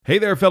Hey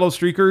there, fellow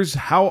streakers.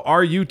 How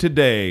are you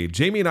today?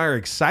 Jamie and I are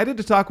excited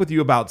to talk with you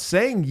about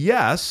saying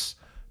yes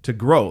to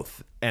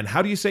growth. And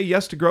how do you say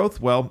yes to growth?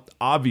 Well,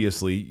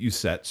 obviously, you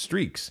set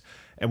streaks.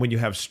 And when you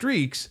have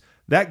streaks,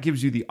 that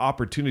gives you the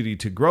opportunity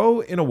to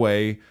grow in a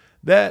way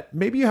that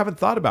maybe you haven't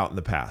thought about in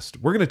the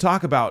past. We're going to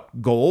talk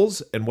about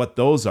goals and what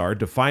those are,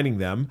 defining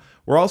them.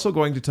 We're also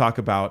going to talk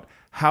about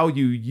how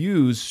you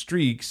use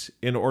streaks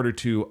in order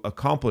to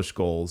accomplish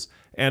goals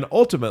and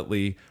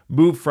ultimately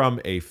move from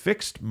a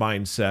fixed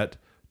mindset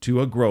to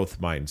a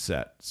growth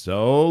mindset.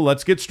 So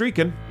let's get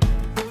streaking.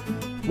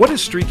 What is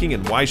streaking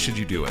and why should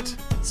you do it?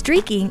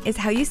 Streaking is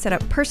how you set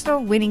up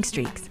personal winning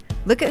streaks.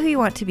 Look at who you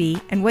want to be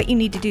and what you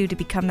need to do to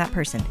become that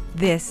person.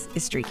 This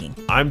is streaking.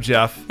 I'm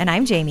Jeff. And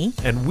I'm Jamie.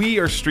 And we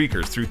are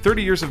streakers. Through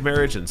 30 years of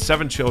marriage and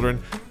 7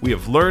 children, we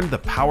have learned the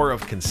power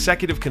of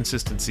consecutive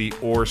consistency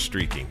or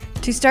streaking.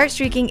 To start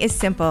streaking is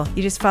simple.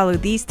 You just follow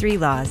these 3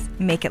 laws.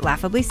 Make it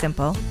laughably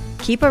simple,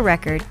 keep a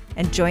record,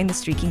 and join the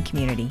streaking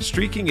community.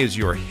 Streaking is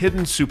your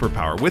hidden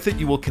superpower. With it,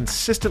 you will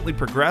consistently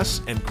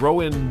progress and grow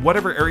in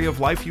whatever area of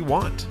life you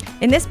want.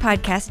 In this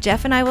podcast,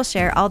 Jeff and I will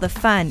share all the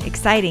fun,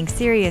 exciting,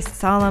 serious,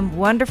 solemn,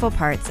 wonderful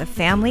parts of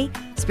family,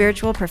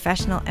 spiritual,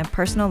 professional, and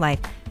personal life,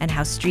 and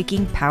how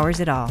streaking powers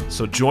it all.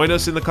 So join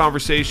us in the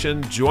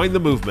conversation, join the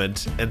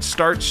movement, and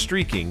start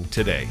streaking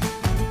today.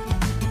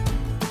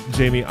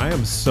 Jamie, I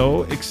am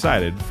so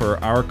excited for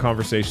our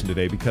conversation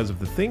today because of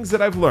the things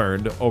that I've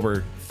learned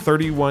over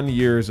 31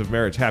 years of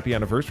marriage. Happy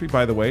anniversary,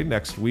 by the way,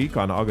 next week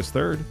on August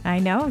 3rd. I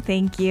know.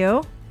 Thank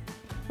you.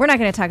 We're not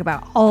going to talk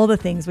about all the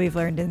things we've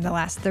learned in the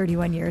last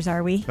 31 years,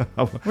 are we?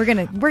 We're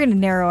going to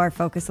narrow our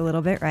focus a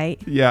little bit,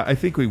 right? Yeah, I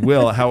think we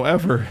will.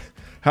 However,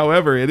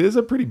 it is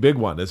a pretty big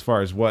one as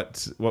far as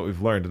what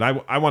we've learned.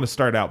 And I want to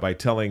start out by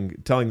telling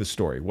the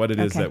story, what it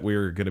is that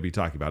we're going to be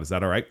talking about. Is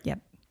that all right?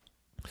 Yep.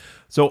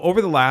 So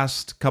over the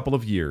last couple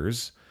of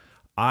years,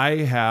 I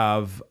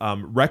have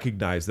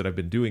recognized that I've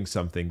been doing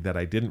something that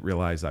I didn't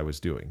realize I was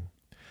doing.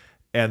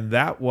 And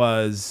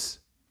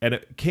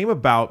it came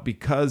about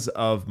because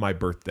of my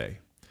birthday.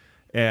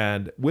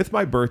 And with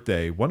my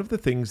birthday, one of the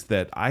things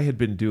that I had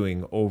been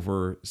doing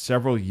over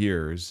several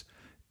years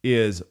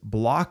is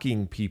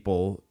blocking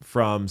people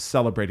from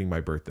celebrating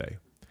my birthday.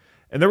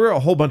 And there were a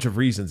whole bunch of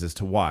reasons as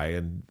to why,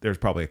 and there's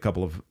probably a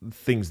couple of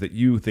things that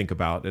you think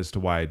about as to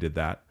why I did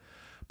that.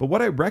 But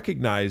what I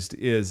recognized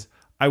is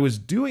I was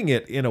doing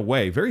it in a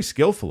way, very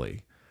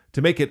skillfully,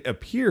 to make it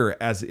appear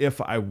as if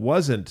I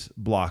wasn't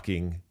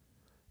blocking,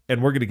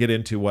 and we're going to get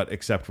into what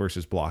accept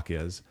versus block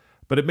is,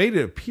 but it made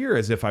it appear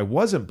as if I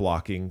wasn't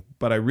blocking,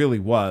 but I really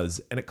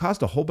was, and it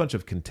caused a whole bunch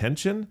of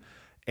contention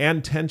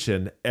and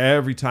tension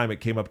every time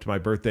it came up to my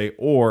birthday,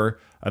 or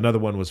another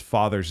one was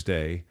Father's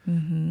Day.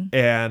 Mm-hmm.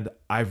 And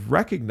I've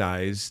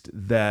recognized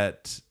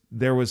that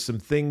there was some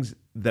things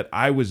that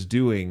I was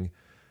doing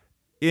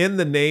in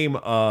the name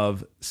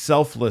of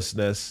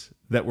selflessness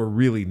that were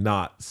really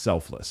not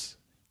selfless.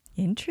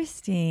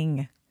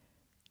 Interesting.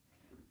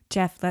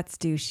 Jeff, let's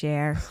do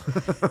share.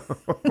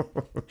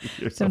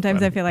 So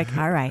Sometimes I feel like,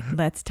 all right,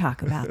 let's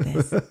talk about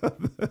this.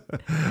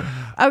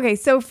 Okay,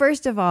 so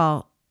first of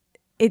all,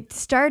 it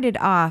started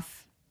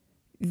off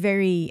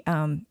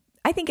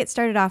I think it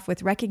started off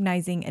with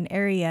recognizing an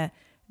area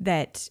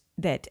that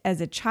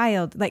as a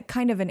child, like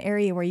kind of an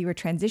area where you were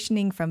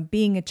transitioning from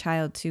being a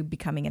child to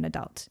becoming an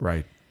adult.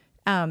 Right.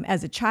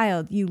 As a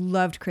child, you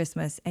loved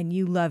Christmas and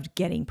you loved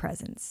getting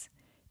presents.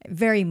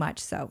 Very much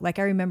so. Like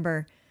I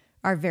remember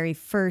our very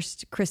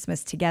first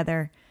Christmas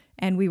together,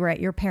 and we were at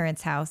your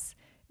parents' house,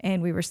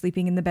 and we were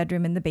sleeping in the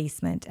bedroom in the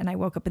basement, and I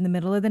woke up in the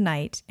middle of the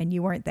night and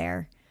you weren't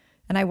there.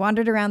 And I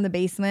wandered around the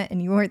basement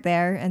and you weren't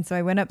there. And so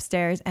I went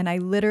upstairs and I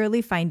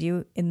literally find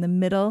you in the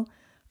middle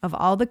of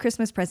all the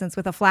Christmas presents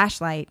with a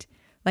flashlight,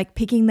 like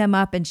picking them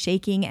up and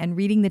shaking and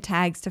reading the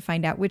tags to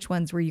find out which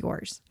ones were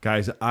yours.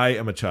 Guys, I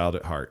am a child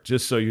at heart,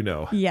 just so you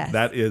know. Yes.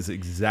 That is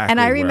exactly And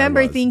I where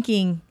remember I was.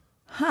 thinking,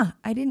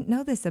 I didn't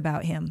know this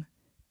about him.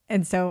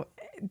 And so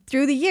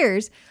through the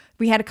years,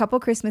 we had a couple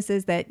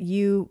Christmases that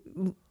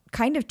you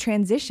kind of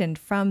transitioned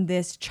from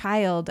this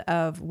child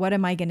of what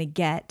am I going to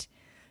get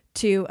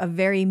to a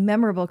very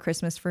memorable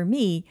Christmas for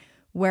me,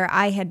 where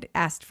I had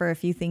asked for a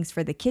few things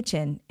for the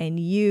kitchen and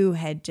you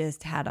had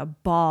just had a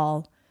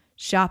ball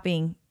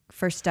shopping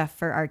for stuff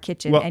for our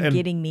kitchen and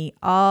getting me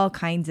all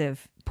kinds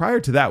of. Prior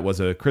to that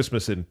was a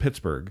Christmas in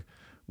Pittsburgh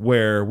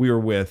where we were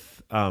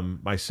with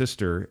my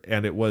sister,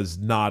 and it was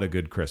not a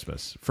good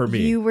Christmas for me.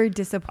 You were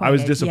disappointed. I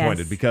was disappointed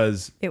yes.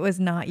 because it was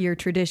not your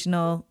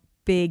traditional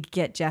big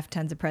get Jeff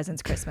tons of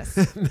presents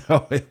Christmas.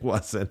 No, it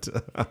wasn't.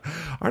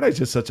 Aren't I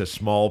just such a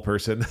small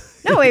person?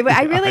 No,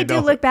 I really do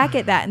look back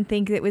at that and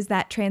think it was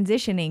that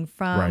transitioning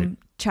from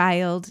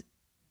child,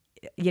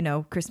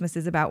 Christmas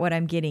is about what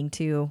I'm getting,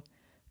 to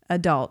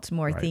adult,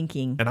 more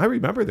thinking. And I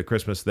remember the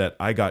Christmas that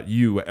I got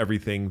you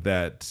everything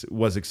that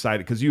was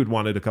excited, because you had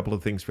wanted a couple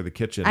of things for the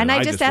kitchen. And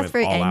I just asked for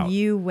it, and out.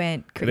 you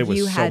went, and it was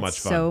you so had much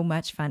fun. so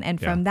much fun. And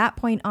from that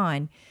point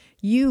on,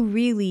 you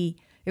really,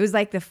 it was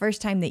like the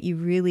first time that you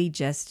really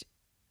just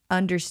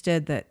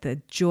understood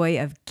the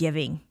joy of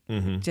giving,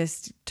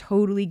 just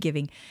totally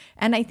giving.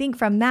 And I think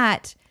from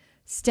that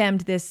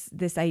stemmed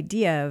this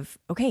idea of,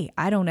 okay,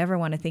 I don't ever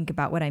want to think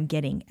about what I'm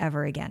getting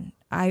ever again.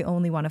 I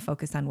only want to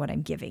focus on what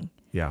I'm giving.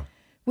 Yeah.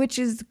 Which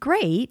is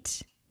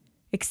great,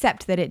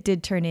 except that it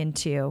did turn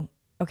into,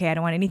 okay, I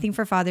don't want anything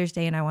for Father's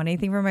Day and I want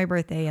anything for my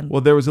birthday. And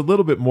Well, there was a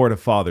little bit more to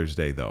Father's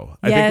Day, though.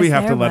 I think we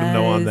have to let them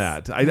know on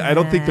that. I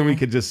don't think that we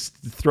could just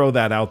throw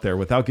that out there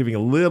without giving a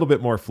little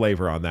bit more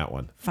flavor on that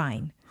one.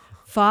 Fine.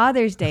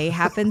 Father's Day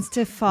happens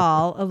to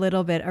fall a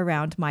little bit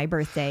around my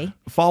birthday.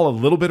 Fall a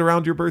little bit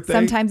around your birthday?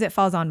 Sometimes it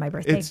falls on my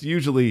birthday. It's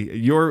usually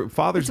your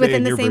Father's Day within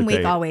and the your same birthday.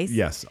 week always.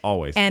 Yes,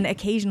 always. And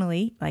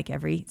occasionally, like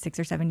every 6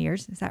 or 7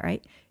 years, is that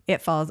right?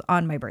 It falls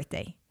on my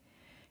birthday.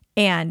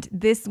 And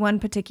this one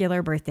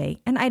particular birthday,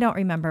 and I don't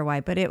remember why,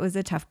 but it was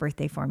a tough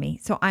birthday for me.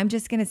 So I'm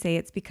just going to say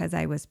it's because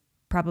I was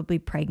probably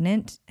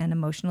pregnant and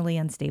emotionally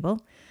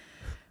unstable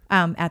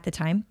at the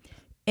time.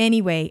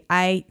 Anyway,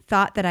 I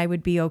thought that I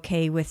would be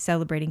okay with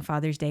celebrating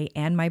Father's Day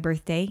and my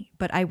birthday,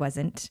 but I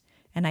wasn't.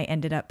 And I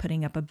ended up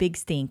putting up a big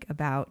stink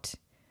about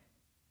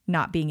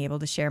not being able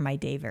to share my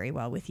day very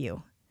well with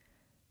you.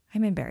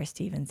 I'm embarrassed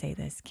to even say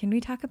this. Can we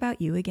talk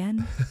about you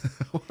again?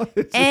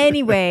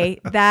 Anyway,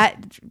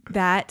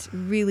 that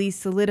really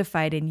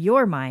solidified in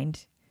your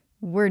mind,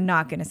 we're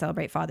not going to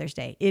celebrate Father's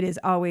Day. It is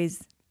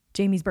always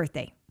Jamie's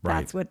birthday.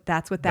 Right.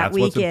 That's what that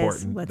week is.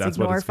 Important. Let's That's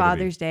what ignore it's gonna be.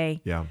 Father's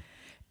Day. Yeah.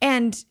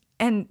 And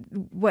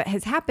what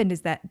has happened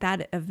is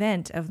that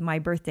event of my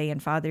birthday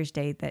and Father's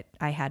Day that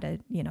I had a,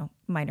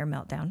 minor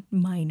meltdown.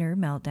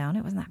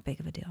 It wasn't that big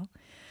of a deal.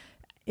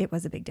 It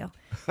was a big deal.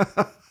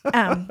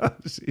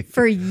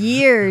 For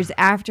years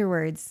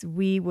afterwards,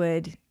 we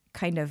would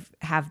kind of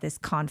have this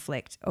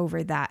conflict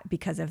over that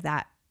because of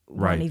that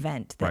one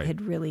event that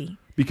had really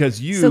because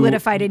you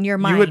solidified in your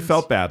mind. You had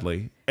felt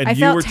badly. And I you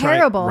felt were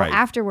terrible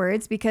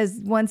afterwards because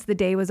once the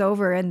day was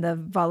over and the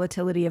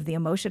volatility of the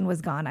emotion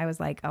was gone, I was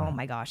like, oh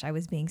my gosh, I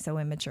was being so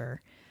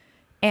immature.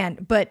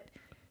 But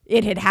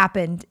it had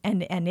happened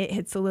and it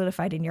had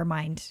solidified in your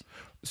mind.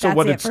 So That's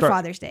what it for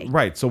Father's Day.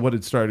 Right. So what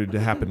had started to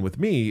happen with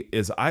me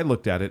is I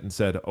looked at it and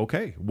said,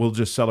 okay, we'll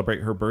just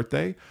celebrate her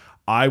birthday.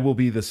 I will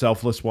be the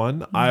selfless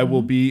one. Mm-hmm. I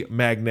will be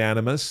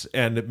magnanimous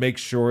and make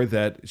sure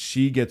that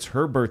she gets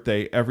her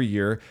birthday every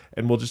year,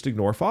 and we'll just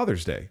ignore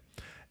Father's Day.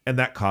 And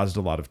that caused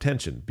a lot of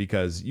tension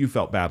because you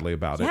felt badly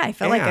about it. Yeah, I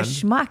felt like a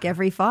schmuck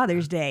every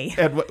Father's Day.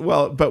 But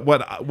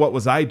what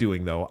was I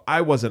doing, though? I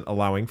wasn't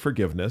allowing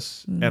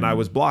forgiveness, and I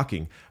was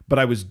blocking. But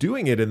I was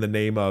doing it in the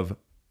name of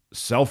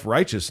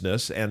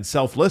self-righteousness and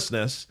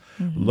selflessness.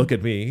 Mm-hmm. Look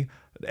at me.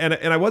 And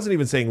I wasn't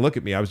even saying, look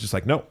at me. I was just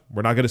like, no,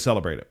 we're not going to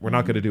celebrate it. We're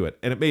not going to do it.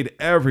 And it made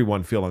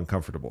everyone feel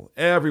uncomfortable.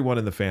 Everyone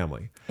in the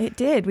family. It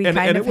did. We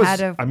kind of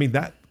had a... I mean,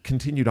 that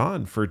continued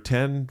on for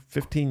 10,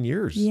 15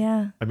 years.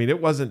 Yeah. I mean,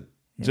 it wasn't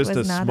just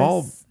a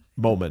small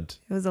moment.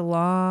 It was a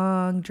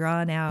long,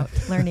 drawn-out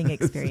learning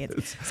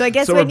experience. So I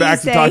guess so we're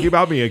back to talking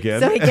about me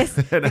again. So I guess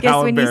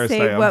when you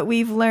say I what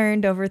we've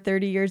learned over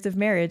 30 years of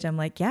marriage, I'm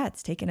like, yeah,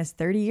 it's taken us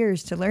 30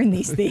 years to learn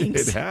these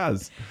things. It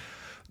has.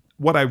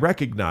 What I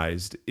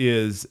recognized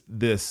is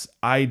this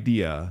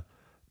idea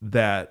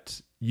that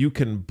you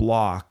can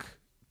block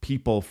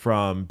people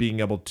from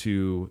being able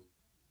to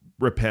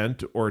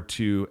repent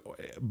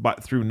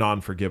but through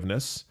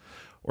non-forgiveness,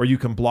 or you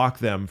can block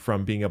them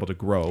from being able to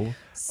grow,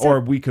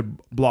 or we could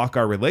block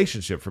our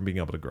relationship from being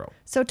able to grow.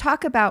 So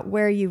talk about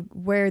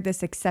where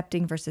this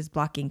accepting versus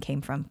blocking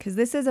came from, because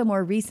this is a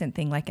more recent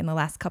thing, like in the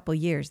last couple of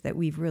years that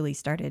we've really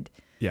started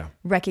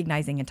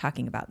recognizing and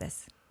talking about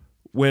this.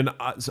 When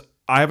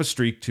I have a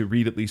streak to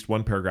read at least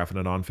one paragraph in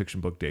a nonfiction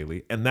book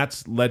daily, and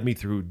that's led me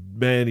through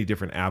many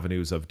different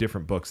avenues of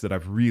different books that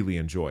I've really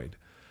enjoyed.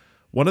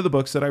 One of the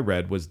books that I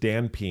read was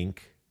Dan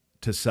Pink,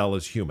 To Sell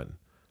as Human.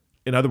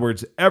 In other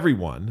words,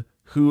 everyone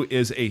who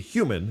is a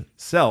human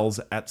sells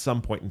at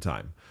some point in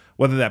time,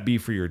 whether that be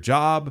for your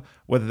job,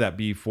 whether that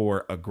be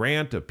for a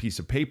grant, a piece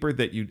of paper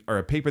or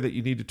a paper that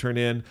you need to turn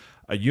in,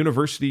 a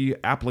university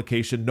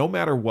application, no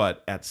matter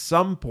what, at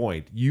some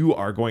point you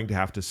are going to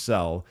have to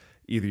sell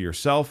either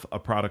yourself, a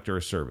product, or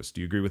a service.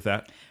 Do you agree with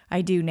that?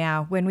 I do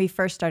now. When we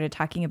first started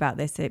talking about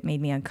this, it made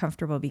me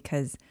uncomfortable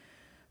because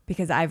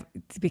I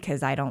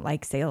don't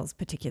like sales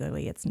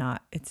particularly. It's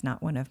not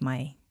one of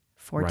my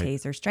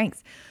fortes or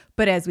strengths.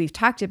 But as we've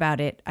talked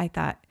about it, I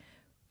thought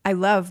I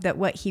love that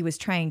what he was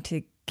trying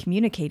to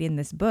communicate in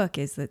this book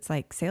is that it's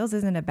like sales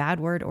isn't a bad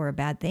word or a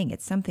bad thing.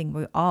 It's something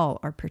we all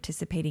are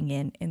participating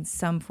in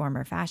some form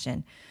or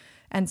fashion.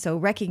 And so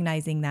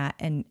recognizing that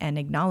and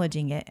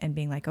acknowledging it and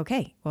being like,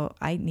 okay, well,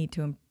 I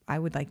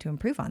would like to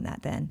improve on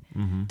that then.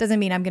 Mm-hmm. Doesn't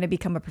mean I'm going to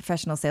become a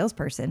professional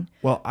salesperson.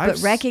 Well, but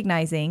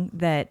recognizing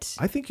that...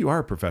 I think you are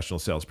a professional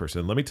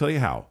salesperson. Let me tell you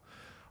how.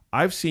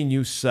 I've seen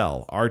you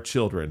sell our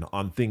children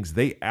on things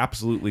they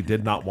absolutely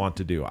did not want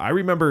to do. I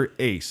remember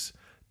Ace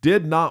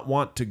did not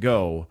want to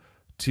go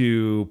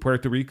to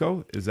Puerto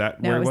Rico. Is that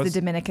where it was? No, it was the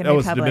Dominican Republic. It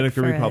was the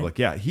Dominican Republic.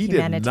 Yeah, he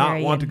did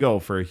not want to go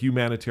for a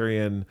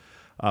humanitarian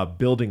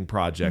building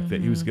project that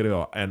he was going to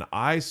go. And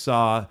I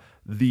saw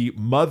the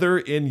mother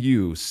in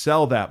you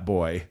sell that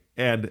boy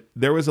And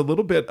there was a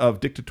little bit of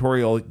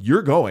dictatorial,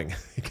 you're going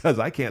because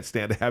I can't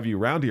stand to have you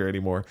around here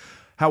anymore.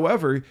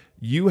 However,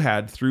 you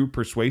had, through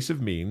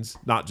persuasive means,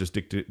 not just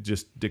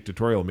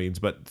dictatorial means,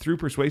 but through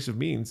persuasive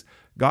means,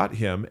 got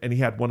him, and he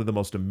had one of the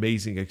most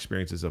amazing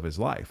experiences of his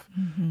life.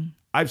 Mm-hmm.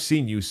 I've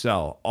seen you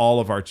sell all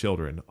of our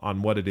children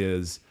on what it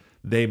is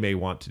they may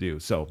want to do.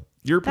 So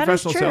you're a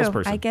professional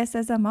salesperson. I guess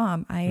as a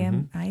mom, I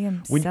am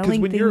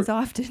selling things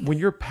often. When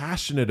you're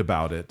passionate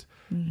about it,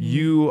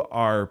 you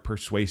are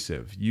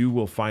persuasive. You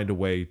will find a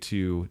way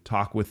to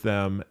talk with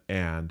them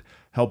and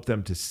help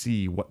them to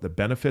see what the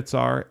benefits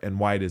are and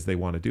why it is they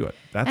want to do it.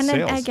 That's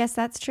sales. I guess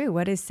that's true.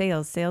 What is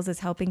sales? Sales is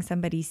helping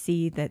somebody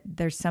see that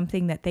there's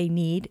something that they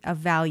need of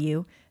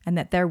value and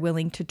that they're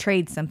willing to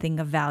trade something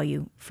of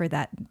value for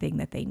that thing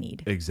that they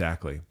need.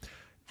 Exactly.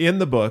 In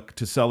the book,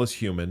 To Sell is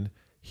Human,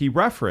 he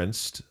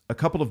referenced a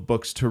couple of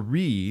books to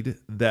read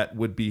that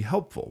would be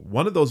helpful.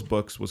 One of those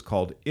books was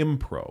called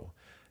Impro,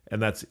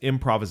 and that's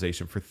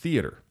Improvisation for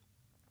Theater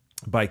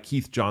by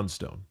Keith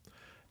Johnstone.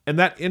 And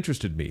that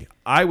interested me.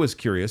 I was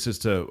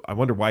curious I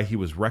wonder why he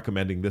was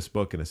recommending this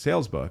book in a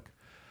sales book.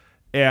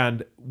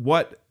 And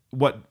what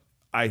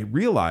I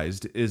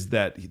realized is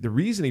that the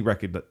reason he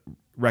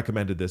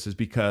recommended this is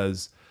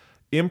because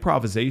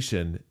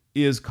improvisation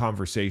is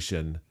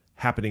conversation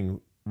happening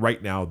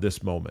right now,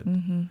 this moment.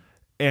 Mm-hmm.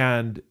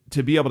 And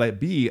to be able to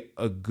be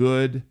a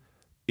good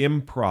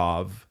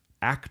improv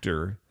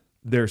actor,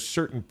 there's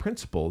certain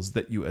principles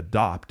that you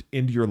adopt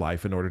into your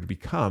life in order to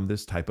become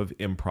this type of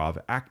improv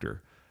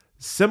actor.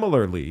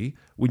 Similarly,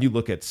 when you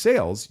look at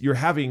sales, you're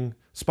having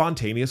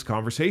spontaneous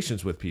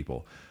conversations with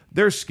people.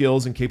 There's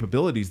skills and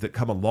capabilities that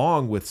come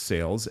along with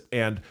sales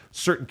and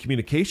certain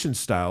communication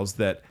styles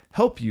that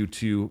help you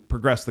to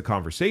progress the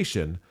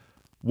conversation.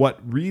 What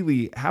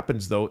really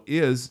happens, though,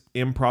 is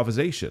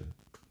improvisation.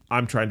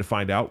 I'm trying to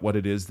find out what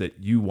it is that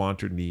you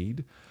want or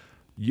need.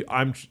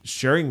 I'm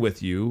sharing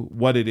with you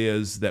what it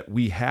is that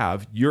we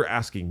have. You're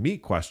asking me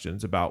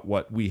questions about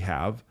what we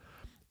have,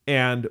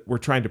 and we're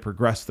trying to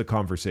progress the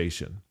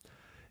conversation.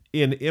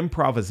 In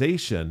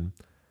improvisation,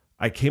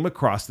 I came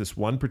across this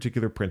one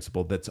particular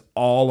principle that's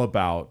all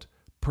about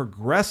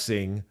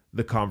progressing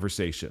the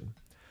conversation,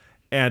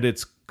 and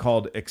it's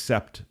called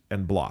accept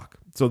and block.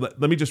 So let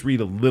me just read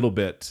a little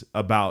bit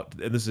about,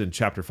 and this is in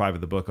chapter 5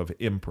 of the book of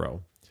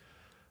Impro.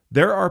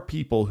 There are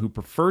people who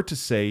prefer to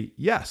say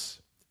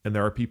yes, and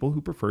there are people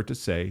who prefer to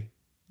say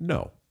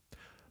no.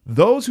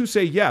 Those who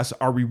say yes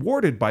are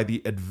rewarded by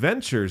the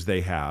adventures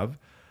they have,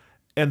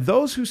 and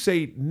those who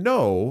say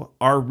no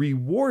are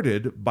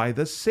rewarded by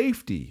the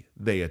safety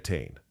they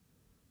attain.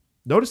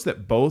 Notice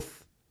that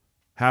both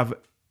have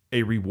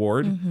a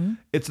reward. Mm-hmm.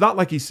 It's not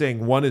like he's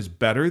saying one is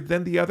better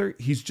than the other.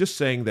 He's just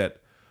saying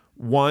that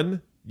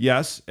one,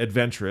 yes,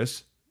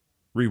 adventurous,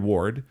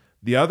 reward.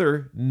 The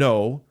other,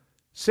 no,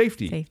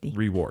 safety.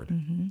 Reward.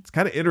 Mm-hmm. It's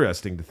kind of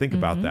interesting to think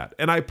about that.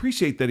 And I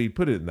appreciate that he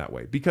put it in that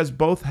way because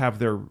both have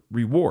their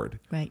reward.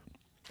 Right.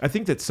 I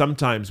think that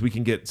sometimes we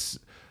can get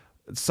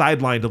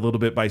sidelined a little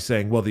bit by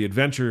saying, well, the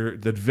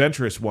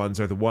adventurous ones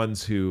are the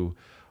ones who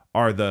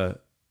are the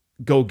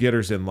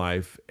go-getters in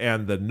life,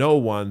 and the no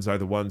ones are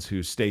the ones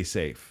who stay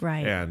safe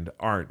and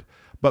aren't.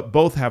 But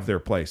both have their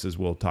place, as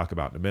we'll talk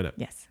about in a minute.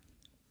 Yes.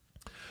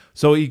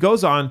 So he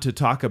goes on to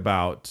talk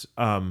about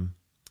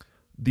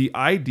the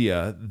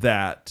idea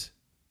that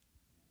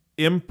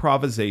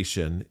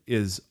improvisation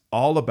is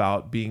all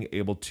about being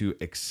able to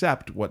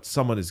accept what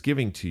someone is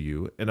giving to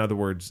you. In other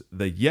words,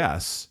 the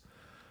yes,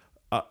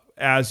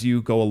 as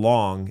you go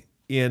along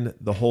in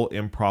the whole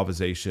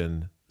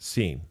improvisation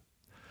scene.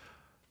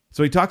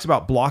 So he talks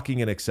about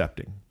blocking and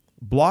accepting.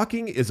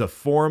 Blocking is a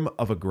form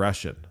of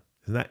aggression.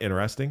 Isn't that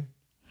interesting?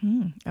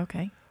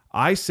 Okay.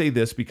 I say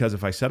this because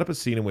if I set up a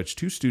scene in which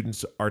two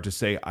students are to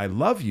say, I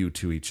love you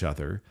to each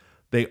other,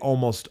 they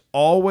almost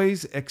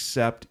always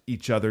accept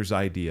each other's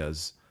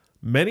ideas.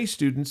 Many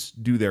students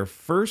do their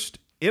first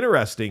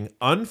interesting,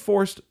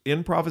 unforced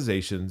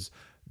improvisations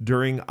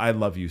during I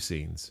love you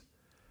scenes.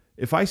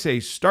 If I say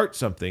start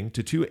something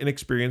to two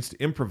inexperienced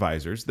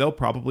improvisers, they'll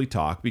probably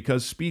talk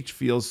because speech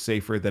feels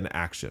safer than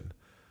action.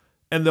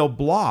 And they'll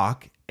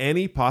block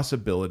any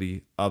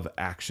possibility of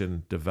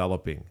action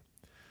developing.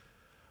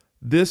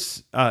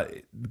 This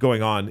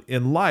going on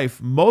in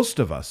life, most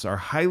of us are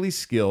highly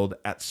skilled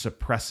at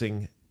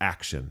suppressing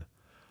action.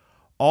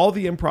 All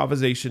the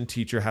improvisation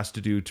teacher has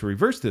to do to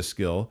reverse this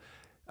skill,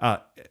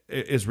 and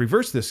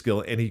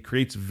he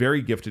creates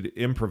very gifted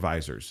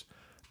improvisers.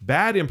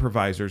 Bad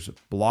improvisers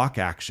block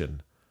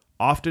action,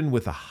 often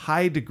with a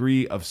high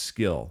degree of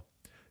skill.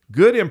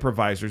 Good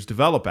improvisers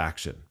develop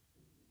action,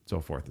 so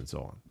forth and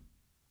so on.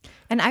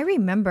 And I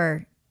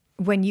remember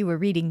when you were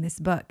reading this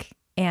book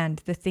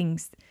and the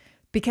things,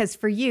 because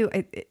for you,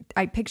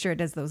 I picture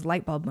it as those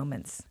light bulb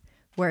moments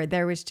where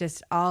there was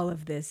just all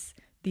of these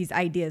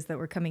ideas that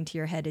were coming to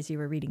your head as you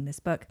were reading this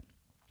book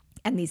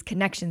and these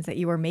connections that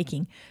you were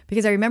making.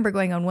 Because I remember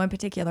going on one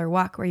particular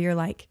walk where you're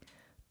like,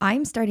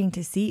 I'm starting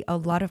to see a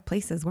lot of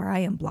places where I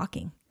am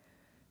blocking,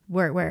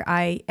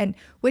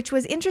 which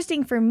was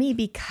interesting for me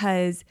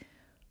because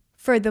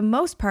for the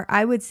most part,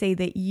 I would say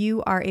that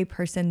you are a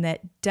person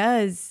that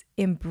does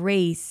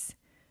embrace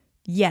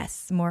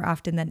yes more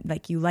often than,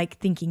 like, you like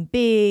thinking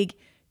big,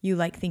 you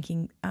like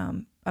thinking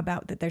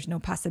about that there's no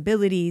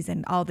possibilities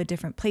and all the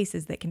different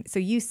places that can, so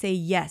you say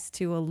yes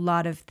to a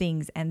lot of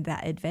things and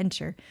that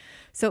adventure.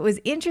 So it was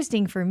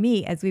interesting for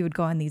me as we would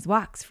go on these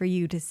walks for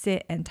you to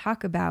sit and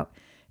talk about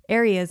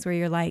areas where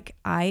you're like,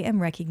 I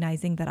am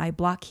recognizing that I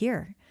block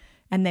here.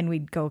 And then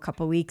we'd go a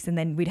couple weeks and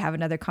then we'd have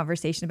another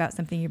conversation about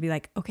something. You'd be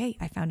like, okay,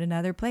 I found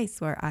another place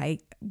where I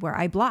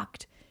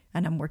blocked,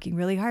 and I'm working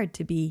really hard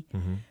to be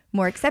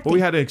more accepting. Well,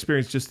 we had an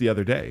experience just the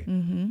other day.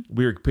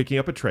 We were picking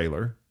up a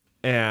trailer,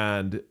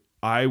 and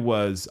I've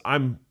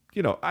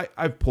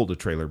pulled a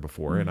trailer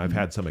before and I've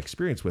had some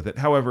experience with it.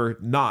 However,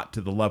 not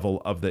to the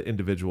level of the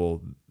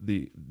individual,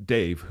 the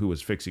Dave, who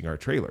was fixing our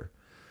trailer.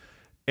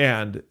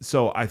 And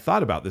so I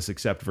thought about this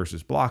accept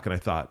versus block, and I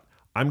thought,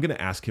 I'm going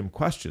to ask him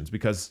questions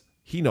because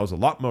he knows a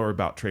lot more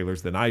about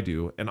trailers than I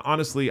do. And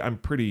honestly, I'm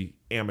pretty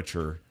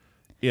amateur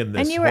in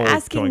this and you were whole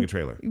asking towing a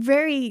trailer.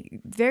 Very,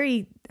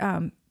 very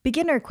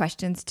beginner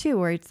questions too,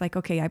 where it's like,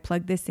 okay, I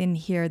plug this in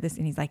here, this,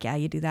 and he's like, yeah,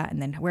 you do that.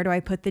 And then where do I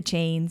put the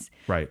chains?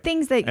 Right.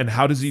 Things that, and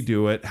how does he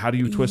do it? How do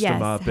you twist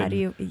them up? How and, do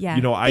you,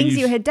 things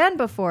you had done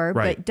before,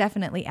 Right. but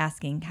definitely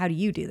asking, how do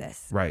you do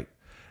this? Right.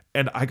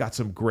 And I got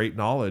some great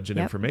knowledge and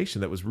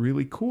information that was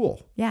really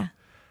cool. Yeah.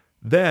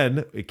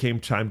 Then it came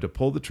time to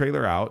pull the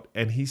trailer out,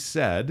 and he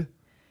said,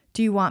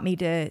 do you want me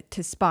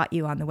to spot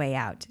you on the way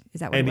out?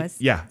 Is that what it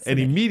was? Yeah. So and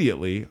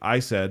immediately I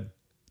said,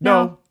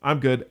 no, I'm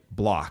good.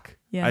 Block.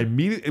 Yeah. I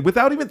immediately,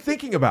 without even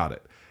thinking about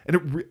it.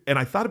 And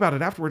I thought about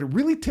it afterward. It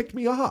really ticked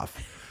me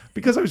off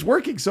because I was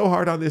working so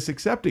hard on this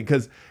accepting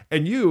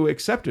and you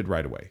accepted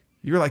right away.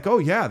 You were like, oh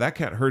yeah, that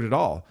can't hurt at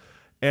all.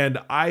 And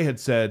I had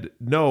said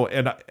no.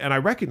 And I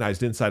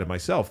recognized inside of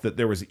myself that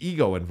there was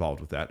ego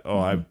involved with that. Oh,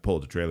 I've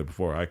pulled a trailer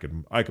before. I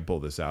can pull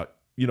this out,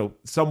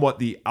 somewhat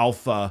the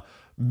alpha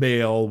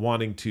male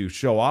wanting to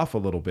show off a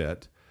little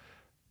bit,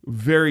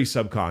 very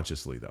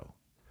subconsciously though.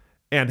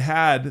 And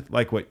had,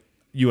 like what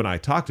you and I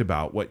talked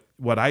about,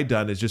 what I'd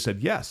done is just said,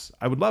 yes,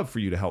 I would love for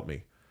you to help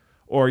me.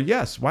 Or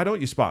yes, why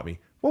don't you spot me?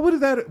 Well, what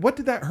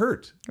did that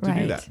hurt to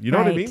do that? You know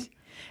what I mean?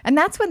 And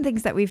that's one of the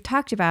things that we've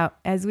talked about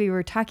as we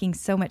were talking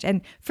so much. And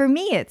for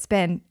me, it's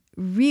been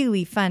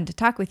really fun to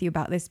talk with you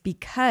about this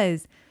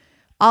because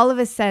all of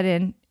a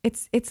sudden,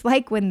 it's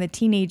like when the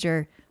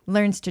teenager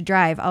learns to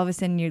drive, all of a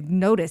sudden you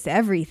notice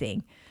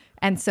everything.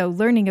 And so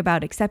learning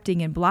about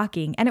accepting and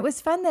blocking. And it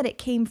was fun that it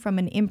came from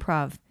an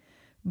improv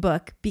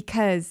book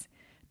because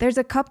there's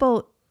a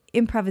couple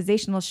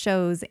improvisational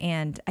shows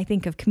and I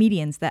think of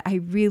comedians that I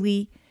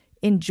really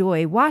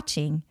enjoy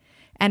watching.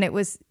 And it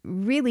was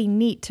really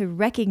neat to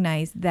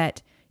recognize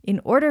that in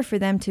order for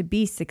them to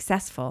be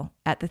successful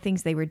at the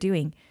things they were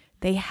doing,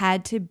 they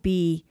had to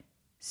be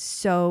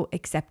so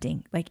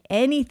accepting. Like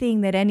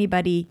anything that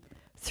anybody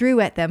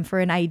threw at them for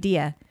an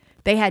idea,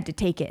 they had to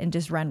take it and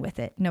just run with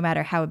it, no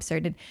matter how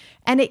absurd.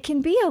 And it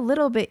can be a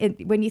little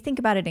bit, when you think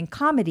about it in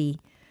comedy,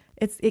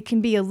 it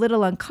can be a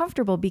little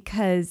uncomfortable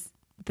because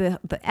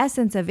the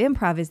essence of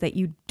improv is that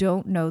you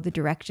don't know the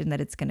direction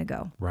that it's going to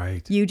go.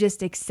 Right. You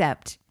just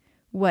accept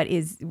what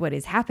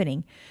is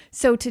happening.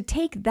 So to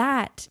take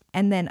that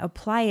and then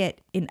apply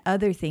it in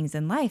other things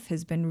in life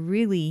has been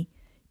really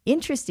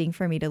interesting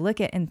for me to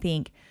look at and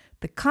think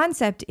the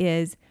concept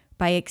is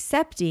by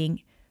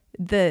accepting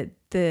the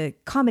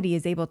comedy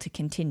is able to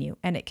continue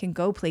and it can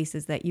go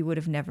places that you would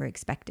have never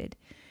expected.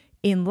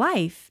 In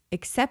life,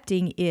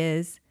 accepting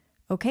is,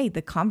 okay,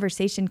 the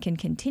conversation can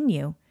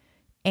continue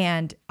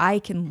and I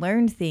can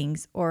learn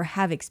things or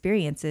have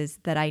experiences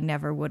that I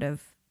never would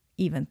have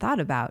even thought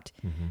about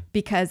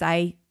because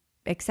I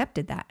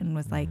accepted that and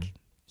was like,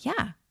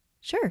 yeah,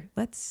 sure,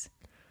 let's.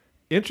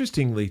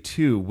 Interestingly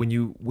too, when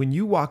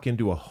you walk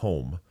into a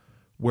home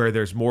where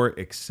there's more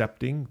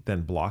accepting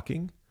than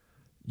blocking,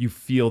 you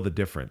feel the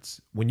difference.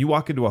 When you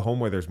walk into a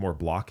home where there's more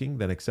blocking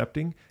than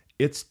accepting,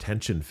 it's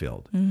tension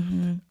filled.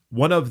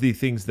 One of the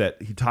things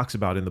that he talks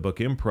about in the book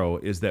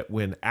Impro is that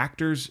when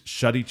actors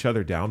shut each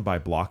other down by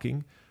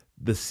blocking,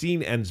 the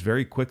scene ends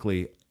very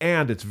quickly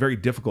and it's very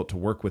difficult to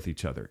work with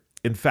each other.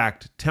 In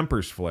fact,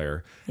 tempers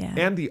flare. Yeah.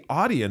 And the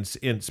audience,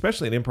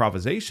 especially in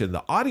improvisation,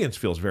 the audience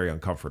feels very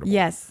uncomfortable.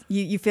 Yes.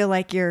 You feel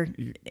like you're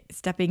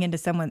stepping into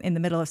someone in the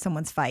middle of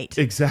someone's fight.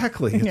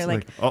 Exactly. And you're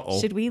like,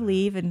 uh-oh. Should we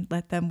leave and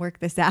let them work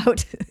this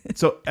out?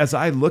 So as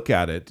I look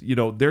at it,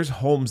 there's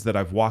homes that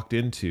I've walked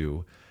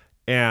into,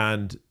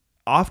 and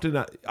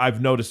often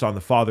I've noticed on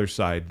the father's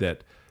side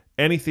that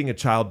anything a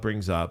child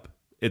brings up,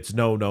 it's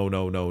no, no,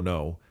 no, no,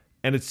 no.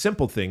 And it's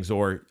simple things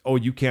or, oh,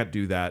 you can't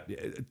do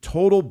that.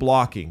 Total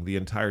blocking the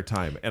entire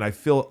time. And I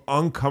feel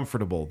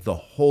uncomfortable the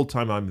whole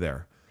time I'm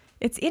there.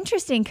 It's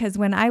interesting because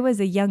when I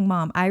was a young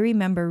mom, I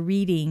remember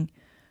reading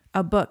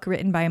a book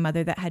written by a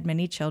mother that had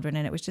many children.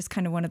 And it was just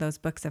kind of one of those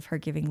books of her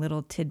giving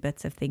little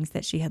tidbits of things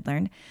that she had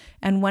learned.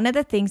 And one of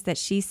the things that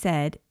she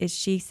said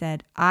is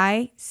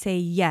I say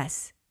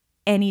yes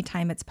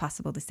anytime it's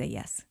possible to say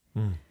yes.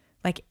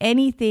 Like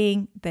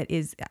anything that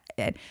is.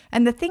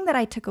 And the thing that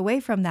I took away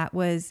from that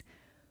was,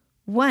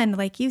 one,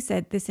 like you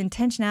said, this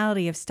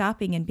intentionality of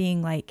stopping and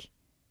being like,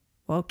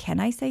 well, can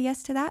I say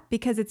yes to that?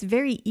 Because it's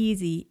very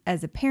easy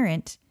as a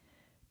parent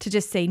to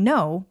just say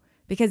no,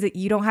 because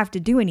you don't have to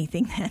do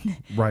anything then.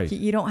 Right.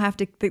 You don't have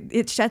to,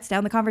 it shuts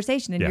down the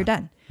conversation and Yeah. you're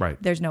done. Right.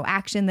 There's no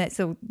action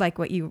so like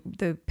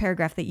the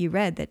paragraph that you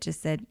read that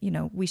just said,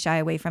 we shy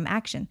away from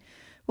action.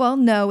 Well,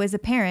 no, as a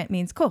parent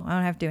means, cool, I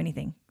don't have to do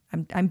anything.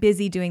 I'm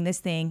busy doing this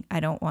thing. I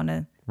don't want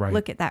to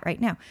look at that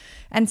right now.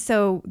 And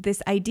so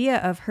this idea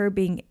of her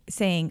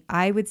saying,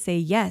 I would say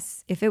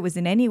yes, if it was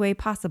in any way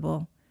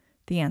possible,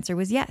 the answer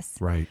was yes.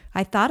 Right.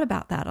 I thought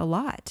about that a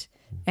lot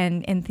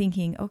and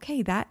thinking,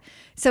 okay,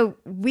 so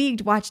we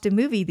watched a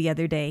movie the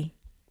other day.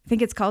 I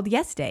think it's called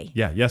Yes Day.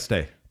 Yeah. Yes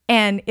Day.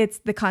 And it's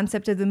the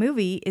concept of the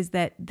movie is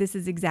that this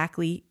is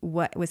exactly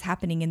what was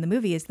happening in the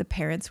movie is the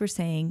parents were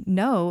saying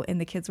no. And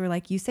the kids were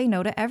like, you say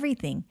no to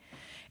everything.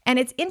 And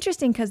it's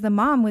interesting because the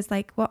mom was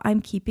like, well,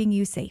 I'm keeping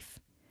you safe.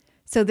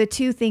 So the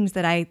two things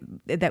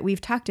that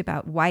we've talked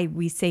about why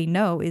we say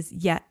no is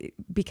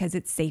because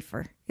it's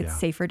safer. It's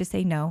safer to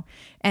say no.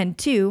 And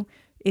two,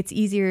 it's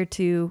easier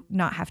to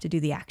not have to do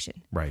the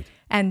action. Right.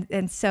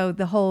 And so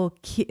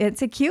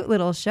it's a cute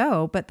little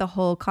show, but the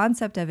whole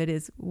concept of it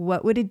is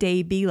what would a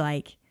day be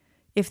like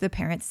if the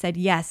parents said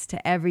yes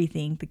to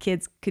everything the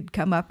kids could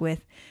come up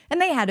with? And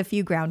they had a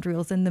few ground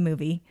rules in the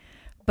movie,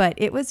 but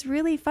it was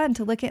really fun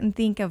to look at and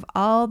think of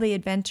all the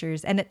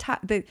adventures. And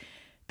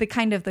the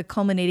kind of the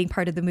culminating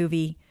part of the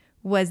movie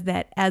was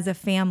that as a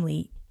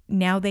family,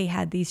 now they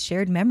had these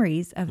shared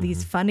memories of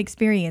these fun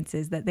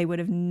experiences that they would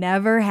have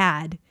never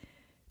had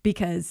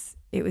because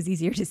it was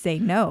easier to say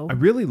no. I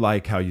really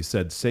like how you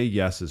said, say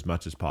yes as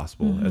much as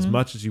possible, as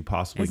much as you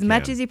possibly can. As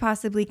much as you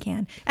possibly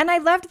can. And I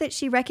loved that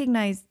she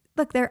recognized,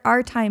 look, there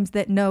are times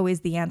that no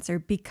is the answer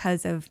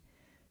because of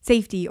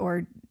safety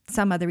or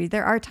some other reason.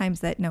 There are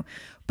times that no.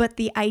 But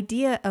the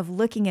idea of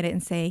looking at it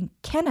and saying,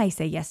 can I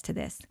say yes to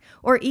this?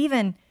 Or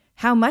even,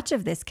 how much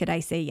of this could I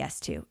say yes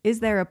to?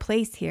 Is there a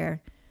place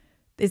here?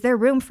 Is there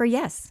room for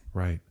yes?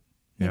 Right.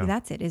 Maybe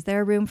that's it. Is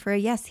there a room for a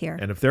yes here?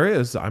 And if there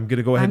is, I'm going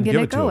to go ahead and give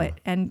it to him. I'm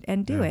going to go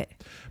and do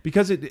it.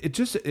 Because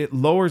it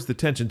lowers the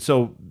tension.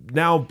 So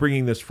now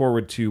bringing this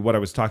forward to what I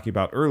was talking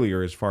about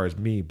earlier as far as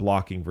me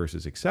blocking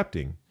versus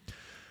accepting,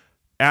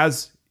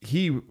 as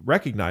he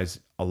recognized,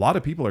 a lot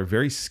of people are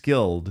very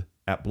skilled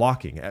at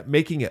blocking, at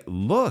making it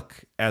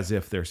look as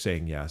if they're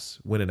saying yes,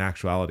 when in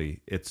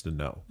actuality, it's a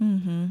no.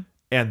 Mm-hmm.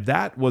 And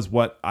that was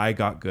what I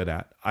got good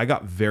at. I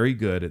got very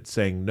good at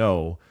saying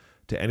no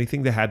to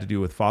anything that had to do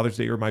with Father's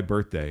Day or my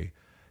birthday.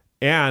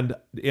 And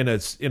in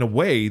a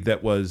way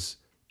that was,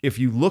 if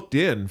you looked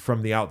in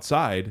from the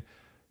outside,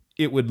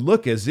 it would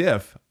look as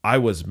if I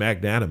was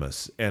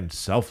magnanimous and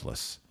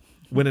selfless,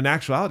 when in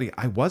actuality,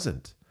 I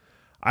wasn't.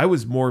 I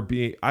was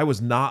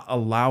not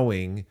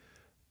allowing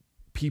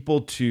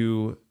people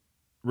to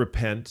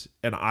repent,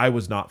 and I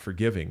was not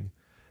forgiving.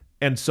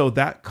 And so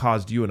that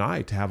caused you and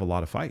I to have a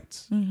lot of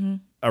fights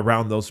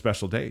around those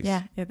special days.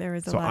 Yeah, there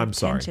was a lot of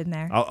tension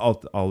there.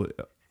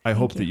 I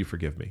hope that you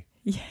forgive me.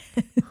 Yes.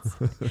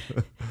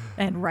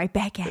 And right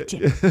back at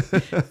you.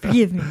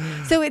 Forgive me.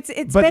 So it's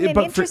been an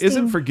interesting...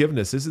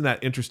 Isn't that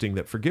interesting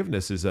that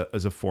forgiveness is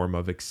a form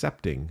of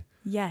accepting?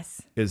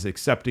 Yes. Is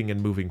accepting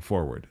and moving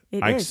forward.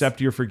 I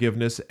accept your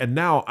forgiveness, and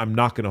now I'm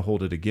not going to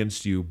hold it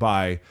against you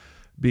by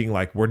being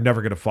like, we're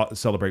never going to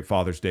celebrate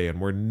Father's Day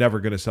and we're never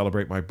going to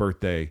celebrate my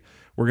birthday.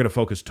 We're going to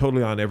focus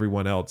totally on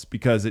everyone else,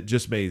 because it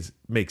just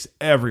makes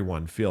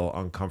everyone feel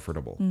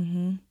uncomfortable.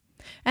 Mm-hmm.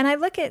 And I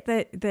look at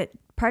that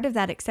part of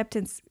that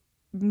acceptance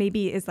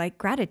maybe is like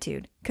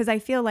gratitude, because I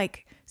feel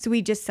like, so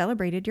we just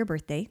celebrated your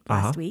birthday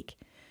last week,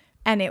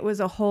 and it was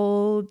a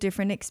whole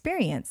different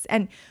experience.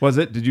 And was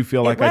it? Did you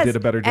feel like I did a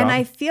better job? And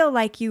I feel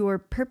like you were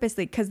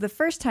purposely, because the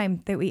first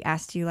time that we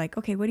asked you, like,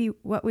 okay,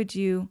 what would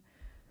you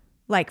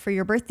like for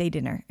your birthday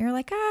dinner? You're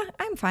like,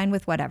 I'm fine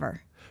with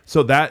whatever.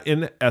 So that,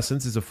 in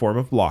essence, is a form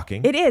of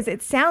blocking. It is.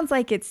 It sounds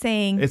like it's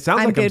saying, I'm saying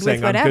I'm good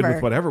with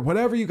whatever.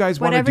 Whatever you guys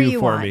want to do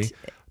for me.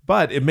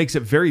 But it makes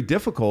it very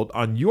difficult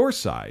on your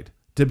side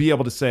to be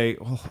able to say,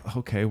 oh,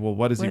 okay, well,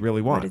 what does he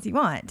really want? What does he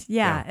want?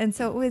 Yeah. And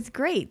so it was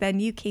great. Then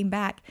you came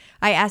back.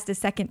 I asked a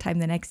second time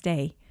the next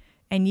day,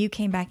 and you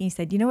came back and you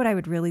said, you know what I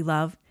would really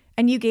love?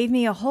 And you gave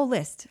me a whole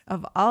list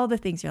of all the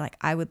things. You're like,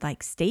 I would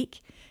like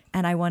steak,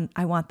 and I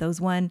want those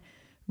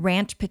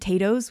ranch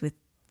potatoes with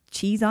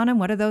cheese on them.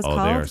 What are those called?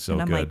 They are so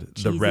and I'm good. Like,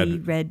 cheesy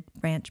red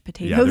ranch Yeah,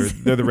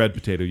 potatoes. they're the red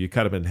potato. You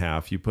cut them in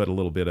half. You put a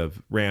little bit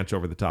of ranch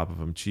over the top of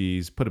them,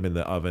 cheese, put them in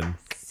the oven.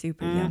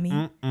 Super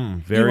yummy.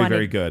 Very,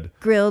 very good.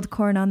 Grilled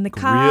corn on the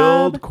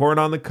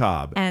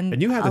cob.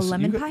 And you had a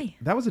lemon pie.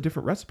 That was a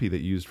different recipe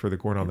that you used for the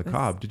corn on the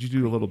cob. Did you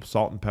do a little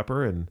salt and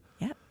pepper? And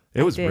yeah,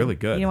 it was really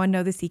good. You want to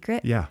know the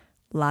secret? Yeah.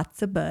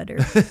 lots of butter.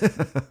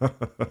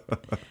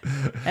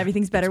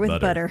 Everything's better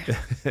with butter.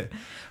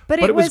 But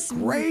it was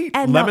great.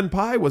 And lemon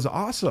pie was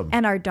awesome.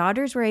 And our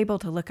daughters were able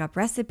to look up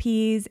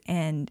recipes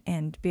and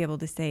be able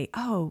to say,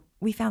 oh,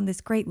 we found this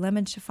great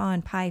lemon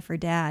chiffon pie for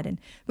Dad. And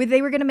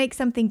they were going to make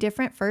something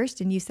different first.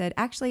 And you said,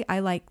 actually, I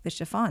like the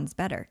chiffons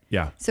better.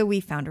 Yeah. So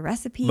we found a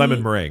recipe.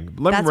 Lemon meringue.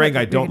 Lemon meringue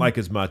I don't like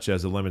as much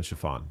as a lemon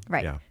chiffon.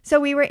 Right. Yeah. So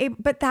we were able,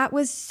 but that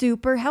was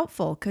super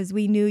helpful because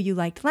we knew you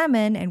liked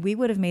lemon and we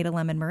would have made a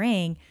lemon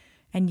meringue.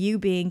 And you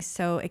being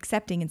so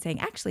accepting and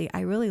saying, actually, I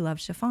really love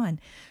chiffon.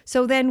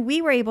 So then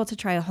we were able to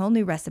try a whole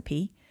new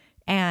recipe.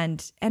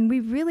 And we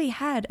really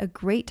had a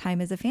great time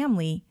as a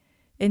family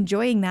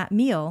enjoying that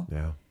meal.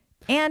 Yeah.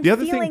 And the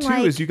other thing, too,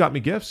 like, is you got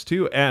me gifts,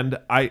 too. And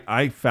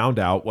I found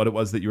out what it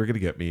was that you were going to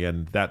get me.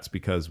 And that's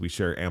because we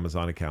share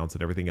Amazon accounts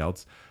and everything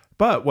else.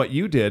 But what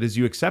you did is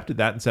you accepted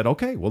that and said,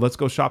 okay, well, let's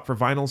go shop for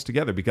vinyls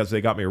together because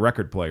they got me a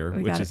record player,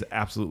 which is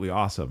absolutely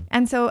awesome.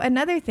 And so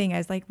another thing, I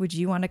was like, would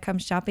you want to come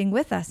shopping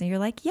with us? And you're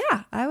like,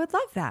 yeah, I would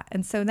love that.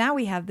 And so now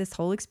we have this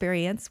whole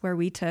experience where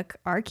we took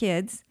our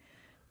kids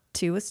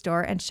to a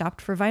store and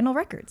shopped for vinyl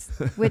records,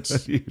 which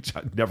you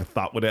never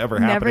thought would ever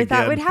happen. Never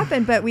thought would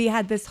happen. But we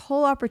had this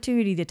whole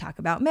opportunity to talk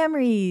about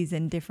memories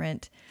and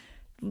different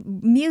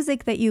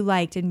music that you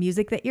liked and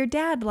music that your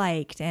dad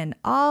liked. And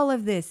all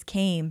of this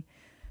came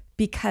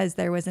because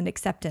there was an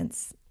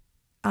acceptance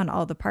on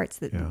all the parts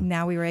that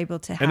now we were able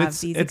to have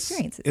these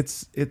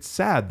experiences. It's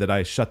sad that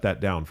I shut that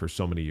down for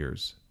so many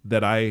years,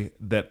 that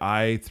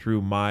I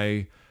through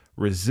my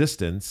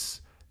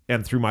resistance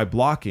and through my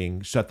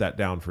blocking shut that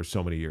down for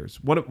so many years.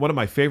 One of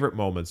my favorite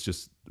moments,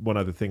 just one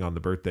other thing on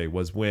the birthday,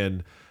 was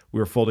when we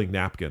were folding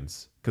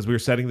napkins because we were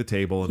setting the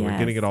table and we we're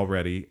getting it all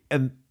ready.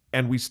 And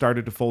we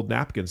started to fold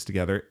napkins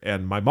together.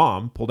 And my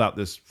mom pulled out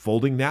this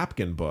folding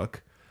napkin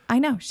book. I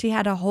know. She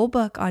had a whole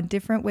book on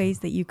different ways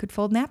that you could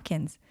fold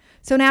napkins.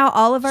 So now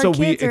all of our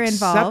kids are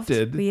involved.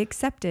 We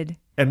accepted.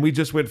 And we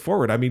just went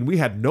forward. I mean, we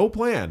had no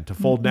plan to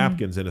fold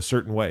napkins in a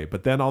certain way.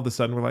 But then all of a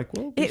sudden we're like,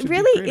 well, it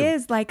really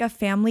is like a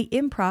family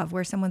improv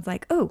where someone's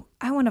like, oh,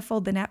 I want to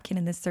fold the napkin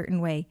in this certain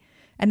way.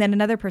 And then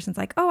another person's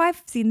like, oh,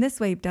 I've seen this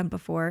way done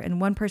before.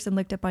 And one person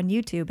looked up on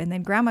YouTube. And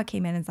then grandma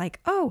came in and was like,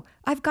 oh,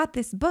 I've got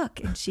this book.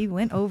 And she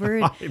went over.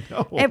 And I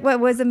know. What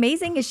was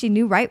amazing is she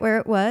knew right where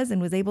it was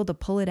and was able to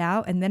pull it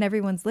out. And then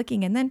everyone's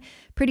looking. And then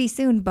pretty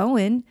soon,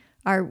 Bowen,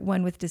 our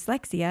one with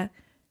dyslexia,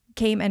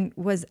 came and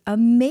was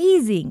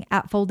amazing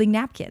at folding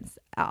napkins.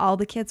 All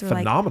the kids were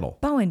phenomenal.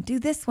 Like, Bowen, do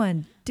this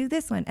one, do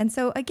this one. And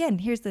so again,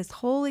 here's this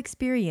whole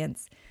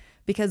experience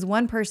because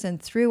one person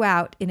threw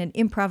out in an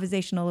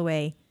improvisational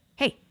way,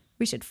 hey,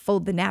 we should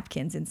fold the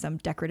napkins in some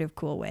decorative,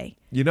 cool way.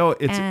 You know,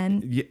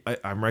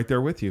 I'm right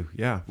there with you.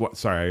 Yeah.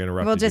 Sorry, I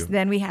interrupted you. Well,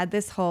 then we had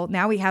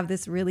now we have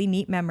this really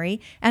neat memory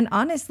and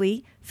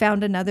honestly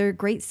found another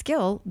great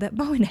skill that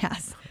Bowen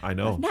has. I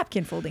know.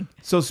 Napkin folding.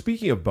 So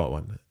speaking of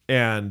Bowen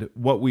and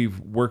what we've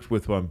worked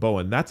with on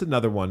Bowen, that's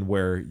another one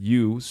where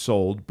you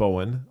sold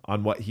Bowen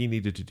on what he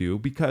needed to do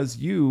because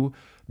you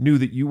knew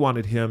that you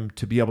wanted him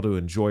to be able to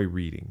enjoy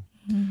reading.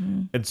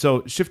 Mm-hmm. And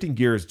so shifting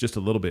gears just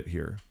a little bit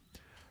here.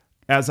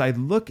 As I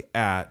look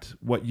at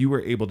what you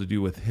were able to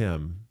do with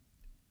him,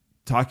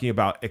 talking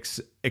about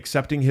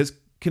accepting his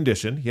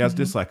condition, he has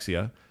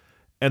dyslexia,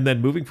 and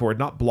then moving forward,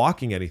 not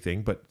blocking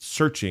anything, but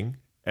searching.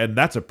 And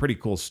that's a pretty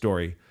cool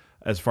story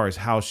as far as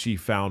how she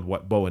found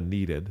what Bowen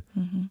needed.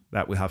 Mm-hmm.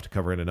 That we'll have to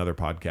cover in another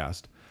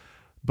podcast.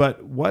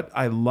 But what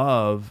I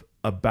love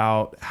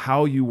about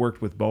how you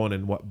worked with Bowen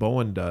and what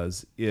Bowen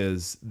does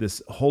is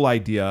this whole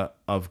idea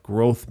of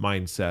growth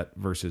mindset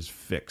versus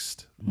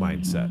fixed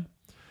mindset.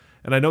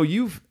 And I know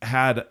you've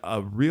had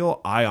a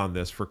real eye on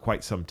this for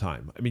quite some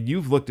time. I mean,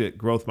 you've looked at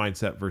growth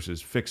mindset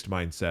versus fixed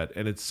mindset,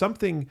 and it's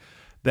something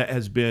that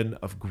has been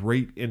of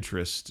great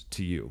interest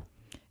to you.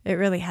 It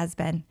really has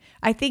been.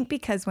 I think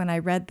because when I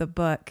read the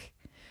book,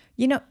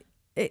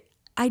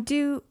 I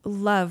do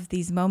love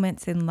these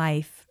moments in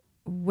life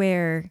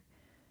where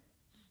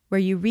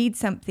you read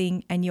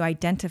something and you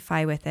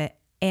identify with it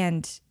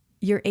and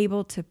you're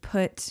able to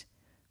put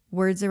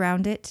words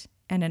around it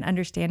and an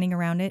understanding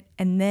around it.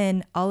 And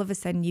then all of a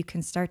sudden you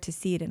can start to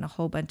see it in a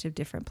whole bunch of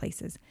different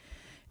places.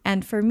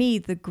 And for me,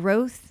 the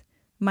growth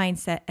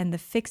mindset and the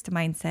fixed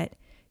mindset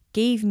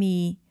gave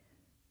me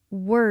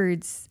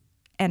words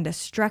and a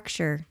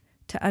structure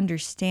to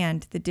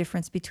understand the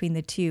difference between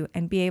the two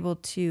and be able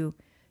to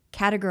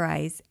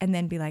categorize and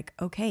then be like,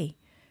 okay,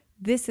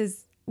 this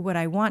is what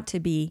I want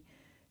to be.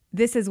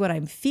 This is what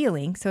I'm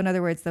feeling. So in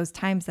other words, those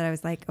times that I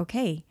was like,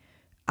 okay,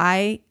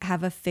 I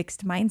have a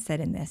fixed mindset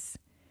in this.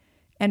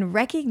 And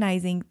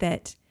recognizing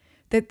that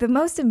the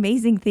most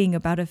amazing thing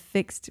about a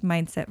fixed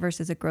mindset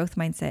versus a growth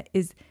mindset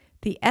is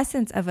the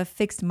essence of a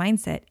fixed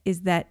mindset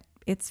is that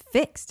it's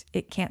fixed.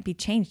 It can't be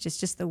changed. It's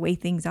just the way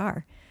things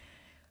are.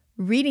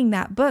 Reading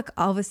that book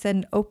all of a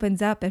sudden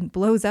opens up and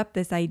blows up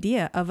this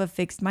idea of a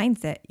fixed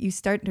mindset. You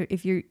start to,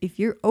 if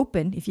you're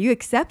open, if you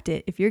accept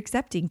it, if you're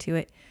accepting to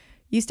it,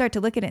 you start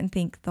to look at it and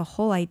think the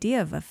whole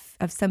idea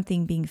of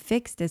something being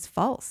fixed is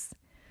false.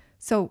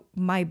 So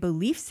my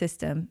belief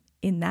system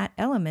in that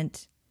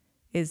element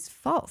is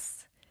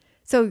false.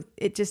 So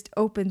it just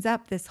opens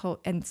up this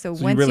whole, and so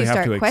So once you really you have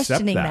start to accept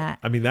questioning that.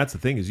 I mean, that's the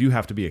thing, is you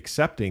have to be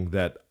accepting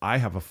that I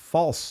have a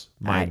false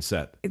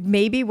mindset.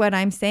 maybe what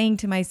I'm saying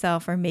to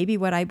myself, or maybe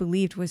what I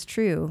believed was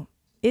true,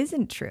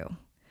 isn't true.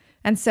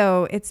 And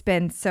so it's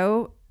been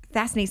so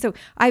fascinating. So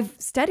I've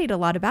studied a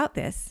lot about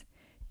this.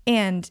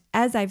 And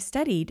as I've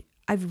studied,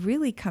 I've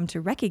really come to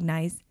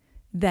recognize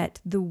that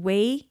the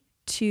way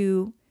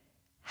to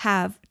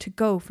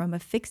go from a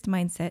fixed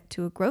mindset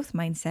to a growth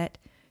mindset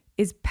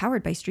is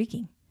powered by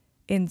streaking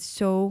in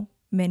so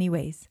many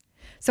ways.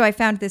 So I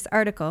found this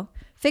article,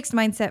 Fixed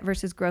Mindset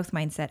versus Growth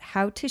Mindset,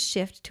 How to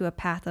Shift to a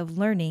Path of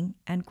Learning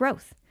and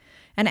Growth.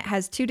 And it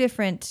has two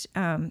different,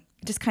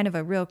 just kind of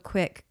a real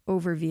quick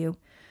overview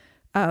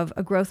of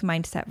a growth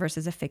mindset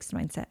versus a fixed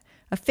mindset.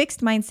 A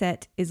fixed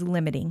mindset is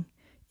limiting.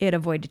 It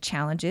avoids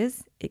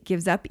challenges. It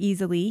gives up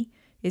easily,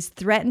 is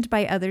threatened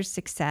by others'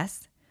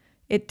 success.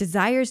 It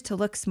desires to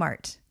look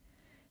smart.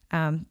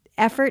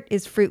 Effort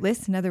is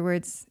fruitless. In other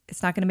words,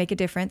 it's not going to make a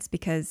difference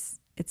because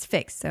it's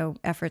fixed. So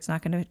effort's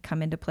not going to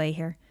come into play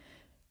here.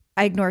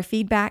 I ignore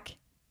feedback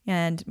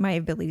and my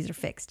abilities are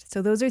fixed.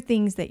 So those are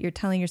things that you're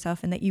telling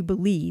yourself and that you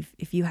believe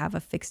if you have a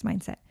fixed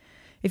mindset.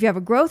 If you have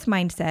a growth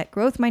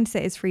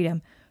mindset is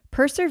freedom,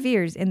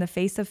 perseveres in the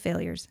face of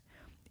failures.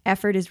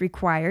 Effort is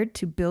required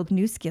to build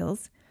new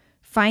skills,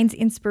 finds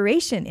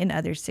inspiration in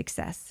others'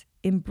 success,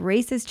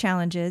 embraces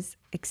challenges,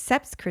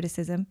 accepts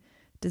criticism,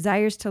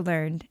 desires to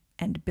learn,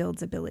 and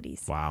builds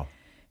abilities. Wow.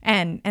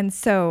 And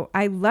so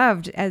I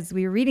loved as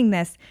we were reading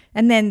this,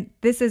 and then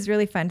this is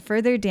really fun.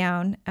 Further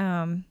down,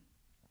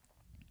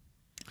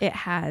 it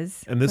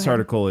has. And this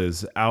article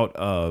is out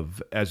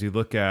of, as you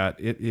look at,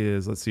 it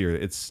is, let's see here,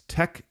 it's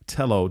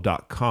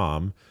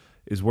techtello.com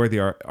is where the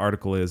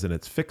article is, and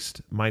it's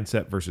fixed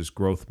mindset versus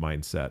growth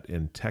mindset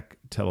in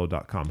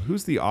techtello.com.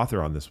 Who's the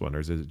author on this one, or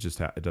is it just,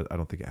 I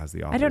don't think it has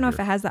the author. I don't know if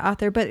it has the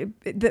author,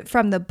 but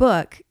from the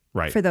book,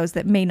 right, for those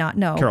that may not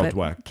know,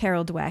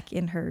 Carol Dweck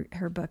in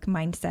her book,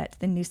 Mindset,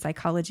 The New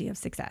Psychology of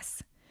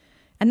Success.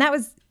 And it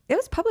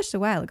was published a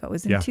while ago. It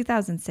was in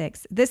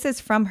 2006. This is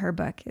from her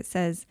book. It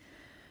says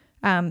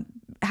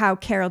how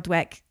Carol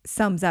Dweck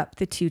sums up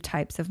the two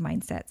types of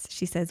mindsets.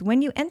 She says,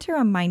 when you enter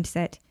a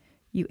mindset,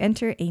 you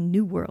enter a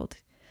new world.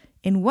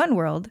 In one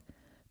world,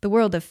 the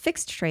world of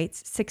fixed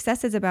traits,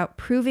 success is about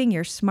proving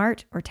you're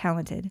smart or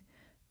talented,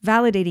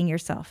 validating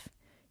yourself.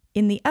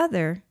 In the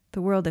other,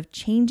 the world of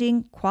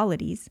changing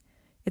qualities,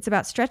 it's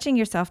about stretching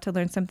yourself to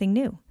learn something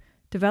new,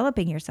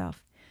 developing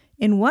yourself.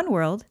 In one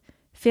world,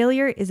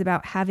 failure is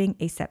about having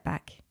a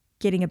setback,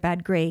 getting a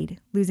bad grade,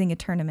 losing a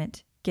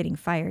tournament, getting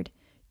fired,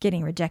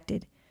 getting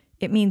rejected.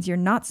 It means you're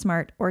not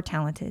smart or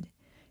talented.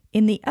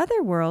 In the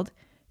other world,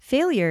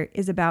 failure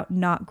is about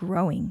not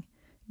growing,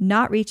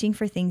 not reaching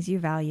for things you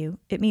value.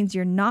 It means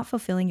you're not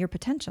fulfilling your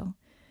potential.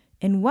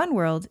 In one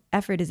world,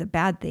 effort is a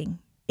bad thing.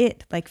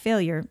 It, like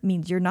failure,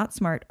 means you're not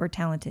smart or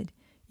talented.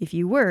 If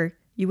you were,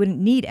 you wouldn't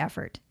need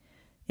effort.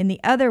 In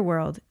the other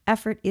world,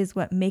 effort is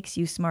what makes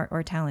you smart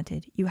or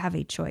talented. You have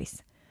a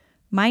choice.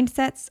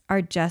 Mindsets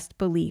are just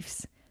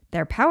beliefs.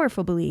 They're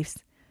powerful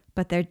beliefs,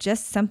 but they're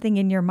just something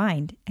in your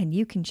mind, and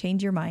you can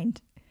change your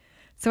mind.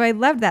 So I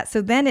love that.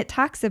 So then it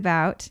talks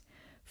about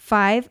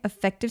 5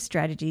 effective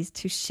strategies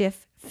to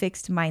shift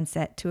fixed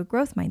mindset to a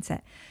growth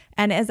mindset.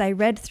 And as I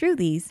read through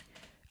these,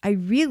 I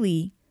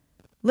really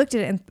looked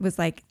at it and was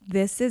like,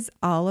 this is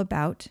all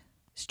about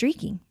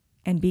streaking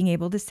and being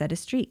able to set a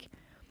streak.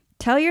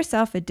 Tell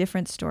yourself a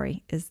different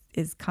story is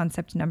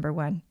concept number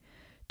 1.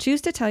 Choose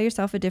to tell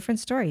yourself a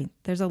different story.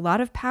 There's a lot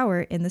of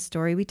power in the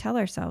story we tell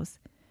ourselves.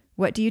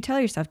 What do you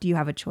tell yourself? Do you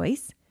have a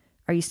choice?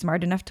 Are you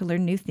smart enough to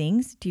learn new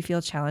things? Do you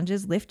feel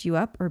challenges lift you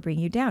up or bring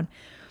you down?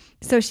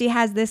 So she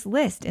has this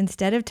list.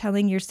 Instead of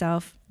telling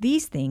yourself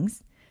these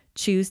things,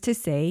 choose to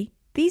say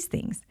these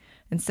things.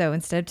 And so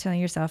instead of telling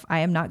yourself, I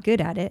am not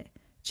good at it,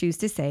 choose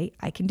to say,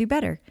 I can do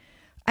better.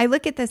 I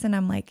look at this and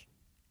I'm like,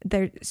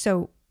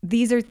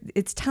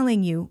 it's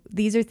telling you,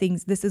 these are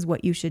things, this is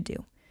what you should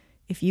do.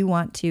 If you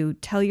want to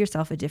tell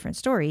yourself a different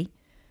story,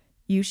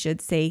 you should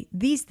say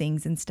these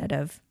things instead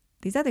of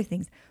these other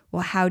things.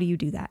 Well, how do you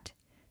do that?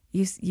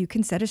 You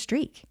can set a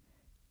streak.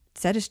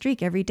 Set a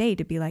streak every day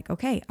to be like,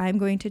 okay, I'm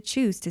going to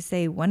choose to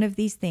say one of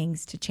these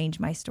things to change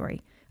my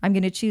story. I'm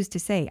going to choose to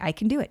say, I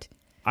can do it.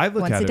 I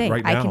look Once at a day. it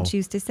right now. I can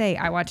choose to say,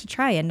 I want to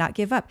try and not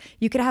give up.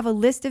 You could have a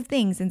list of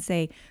things and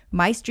say,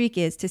 my streak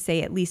is to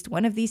say at least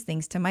one of these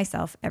things to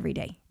myself every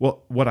day.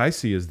 Well, what I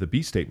see is the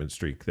B statement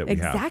streak that we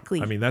have.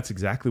 Exactly. I mean, that's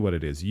exactly what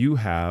it is. You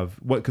have,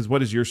 because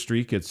what is your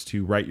streak? It's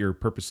to write your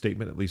purpose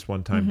statement at least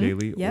one time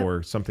daily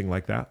or something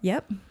like that.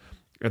 Yep.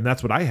 And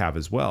that's what I have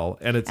as well.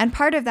 And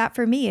part of that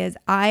for me is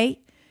I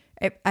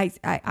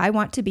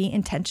want to be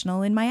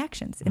intentional in my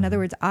actions. In other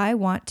words, I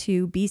want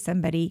to be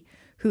somebody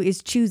who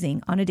is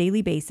choosing on a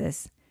daily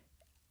basis,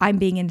 I'm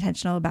being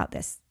intentional about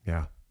this.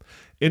 Yeah.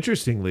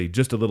 Interestingly,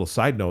 just a little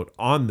side note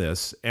on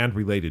this and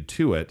related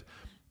to it,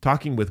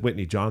 talking with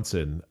Whitney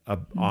Johnson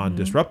on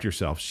Disrupt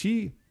Yourself,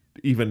 she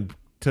even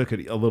took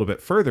it a little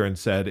bit further and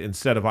said,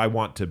 instead of I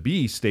want to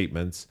be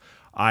statements,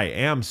 I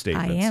am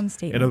statements. I am In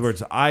statements. other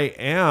words, I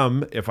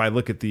am, if I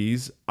look at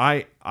these,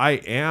 I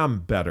am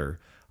better.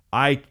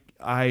 I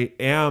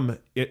am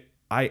it.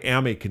 I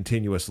am a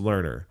continuous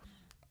learner.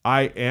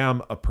 I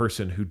am a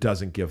person who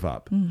doesn't give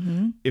up.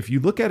 If you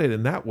look at it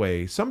in that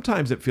way,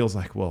 sometimes it feels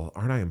like, well,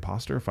 aren't I an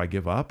imposter if I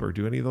give up or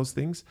do any of those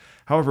things?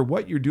 However,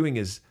 what you're doing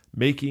is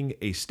making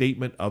a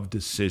statement of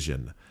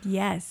decision.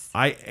 Yes.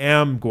 I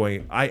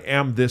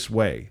am this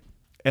way.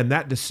 And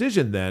that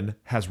decision then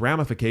has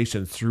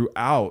ramifications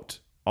throughout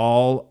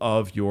all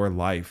of your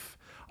life.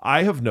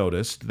 I have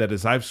noticed that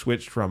as I've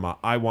switched from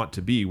I want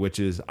to be, which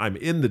is I'm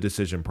in the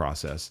decision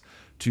process,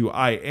 to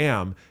I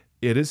am,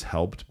 it has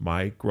helped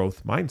my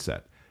growth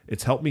mindset.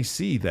 It's helped me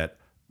see that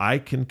I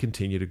can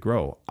continue to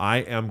grow. I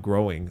am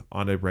growing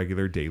on a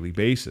regular daily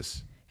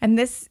basis. And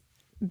this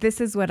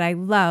is what I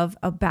love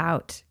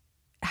about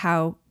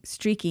how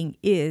streaking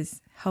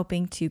is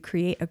helping to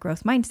create a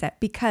growth mindset,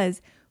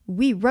 because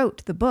we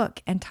wrote the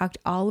book and talked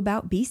all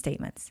about be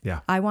statements.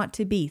 Yeah. I want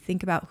to be.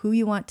 Think about who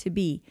you want to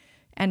be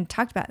and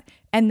talked about it.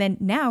 And then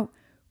now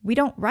we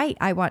don't write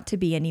I want to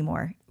be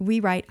anymore. We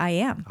write I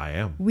am. I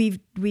am. We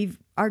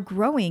are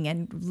growing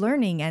and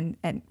learning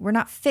and we're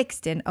not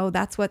fixed in, oh,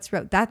 that's what's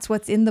wrote. That's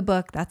what's in the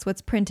book. That's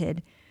what's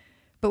printed.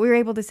 But we were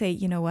able to say,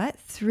 you know what?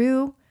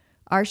 Through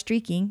our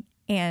streaking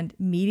and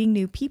meeting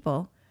new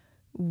people,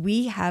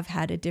 we have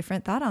had a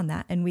different thought on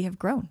that and we have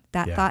grown.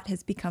 That thought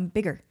has become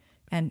bigger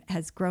and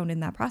has grown in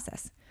that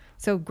process.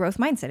 So growth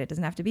mindset, it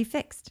doesn't have to be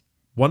fixed.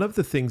 One of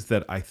the things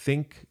that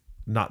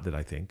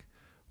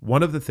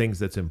one of the things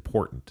that's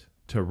important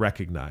to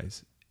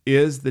recognize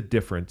is the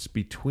difference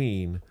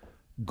between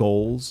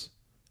goals,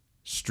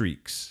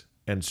 streaks,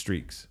 and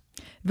streaks.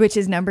 Which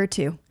is number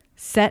 2,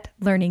 set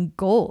learning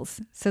goals.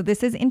 So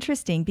this is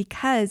interesting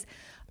because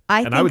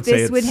I think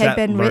this would have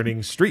been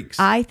learning streaks.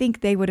 I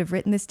think they would have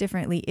written this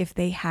differently if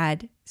they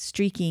had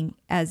streaking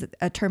as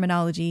a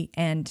terminology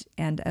and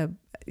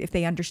if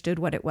they understood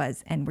what it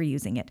was and were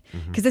using it.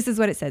 Because this is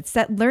what it said: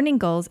 set learning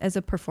goals as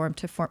opposed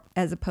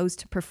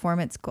to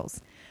performance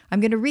goals. I'm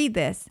going to read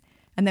this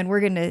and then we're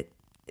going to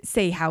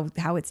say how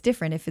it's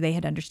different if they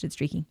had understood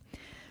streaking.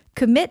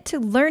 Commit to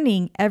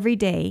learning every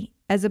day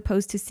as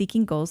opposed to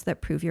seeking goals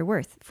that prove your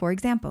worth. For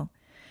example,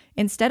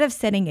 instead of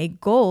setting a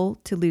goal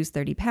to lose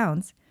 30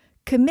 pounds,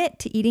 commit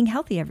to eating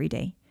healthy every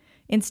day.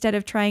 Instead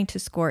of trying to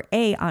score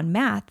A on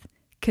math,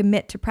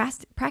 commit to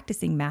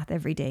practicing math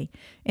every day.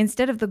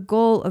 Instead of the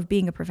goal of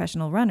being a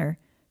professional runner,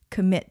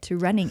 commit to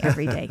running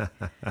every day.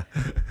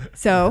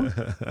 So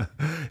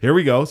here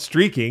we go.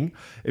 Streaking.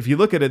 If you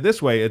look at it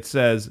this way, it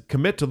says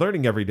commit to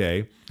learning every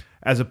day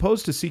as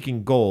opposed to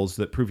seeking goals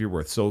that prove your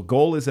worth. So a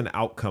goal is an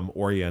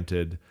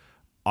outcome-oriented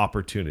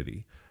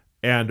opportunity.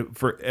 And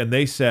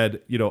they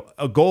said,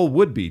 a goal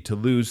would be to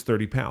lose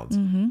 30 pounds.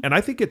 And I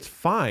think it's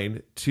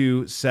fine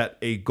to set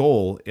a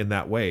goal in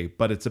that way,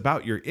 but it's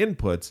about your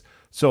inputs.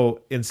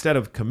 So instead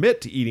of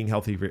commit to eating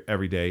healthy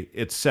every day,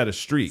 it's set a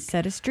streak.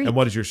 Set a streak. And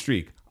what is your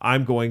streak?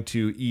 I'm going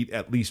to eat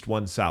at least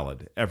one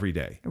salad every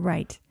day.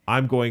 Right.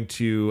 I'm going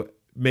to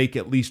make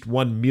at least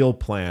one meal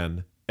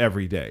plan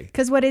every day.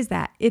 Because what is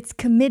that? It's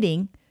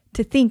committing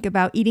to think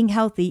about eating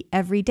healthy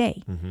every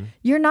day.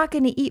 You're not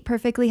going to eat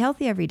perfectly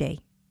healthy every day.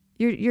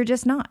 You're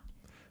just not.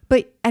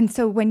 And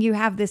so when you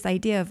have this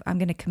idea of I'm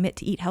going to commit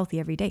to eat healthy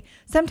every day,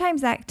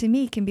 sometimes that to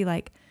me can be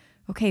like,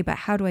 okay, but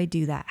how do I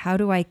do that? How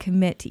do I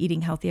commit to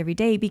eating healthy every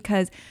day?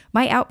 Because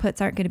my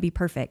outputs aren't going to be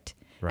perfect.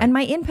 Right. And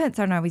my inputs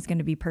aren't always going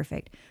to be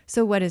perfect.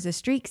 So what does a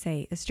streak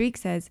say? A streak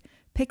says,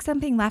 pick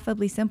something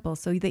laughably simple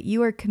so that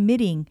you are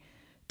committing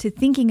to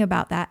thinking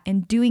about that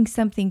and doing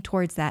something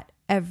towards that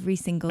every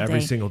single day.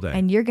 Every single day.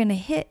 And you're going to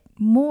hit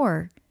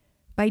more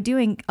by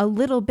doing a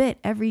little bit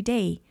every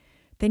day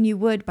than you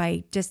would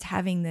by just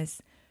having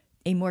this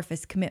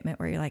amorphous commitment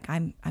where you're like,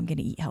 I'm going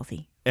to eat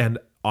healthy. And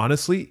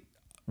honestly,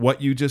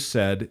 what you just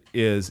said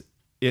it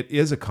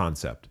is a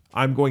concept.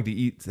 I'm going to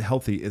eat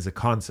healthy is a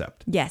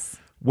concept. Yes.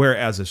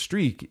 Whereas a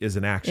streak is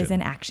an action. Is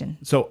an action.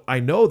 So I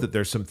know that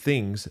there's some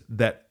things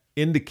that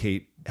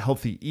indicate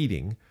healthy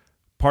eating.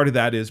 Part of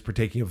that is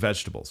partaking of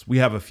vegetables. We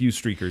have a few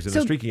streakers in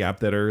the streaking app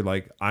that are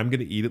like, I'm going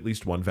to eat at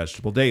least one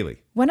vegetable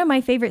daily. One of my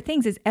favorite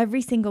things is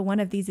every single one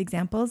of these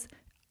examples,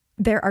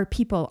 there are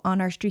people on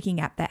our streaking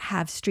app that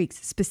have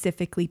streaks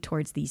specifically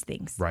towards these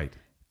things. Right.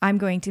 I'm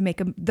going to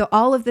make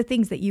all of the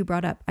things that you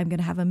brought up. I'm going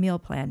to have a meal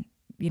plan.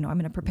 I'm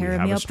going to prepare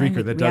a meal plan.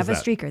 We have a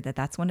streaker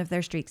that's one of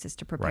their streaks is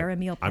to prepare a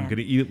meal plan. I'm going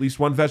to eat at least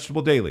one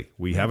vegetable daily.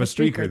 We have a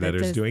streaker that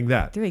is doing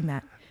that.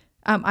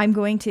 I'm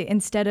going to,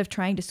 instead of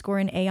trying to score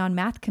an A on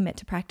math, commit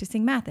to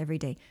practicing math every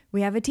day.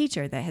 We have a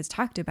teacher that has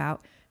talked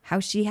about how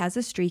she has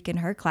a streak in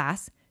her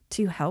class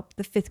to help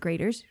the 5th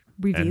graders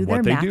review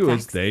their math facts. And what they do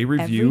is they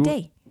review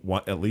every day.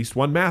 At least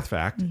one math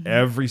fact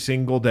every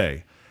single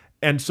day.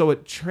 And so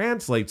it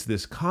translates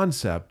this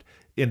concept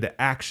into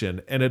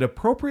action, and it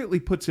appropriately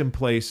puts in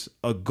place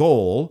a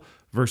goal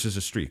versus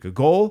a streak. A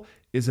goal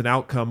is an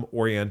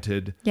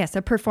outcome-oriented... Yes,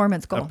 a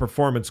performance goal. A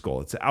performance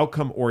goal. It's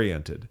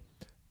outcome-oriented.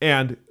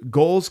 And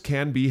goals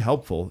can be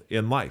helpful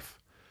in life.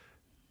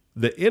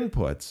 The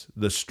inputs,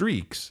 the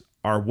streaks,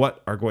 are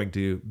what are going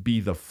to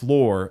be the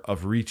floor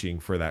of reaching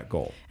for that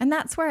goal. And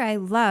that's where I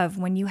love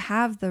when you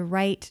have the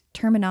right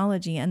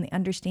terminology and the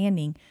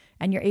understanding,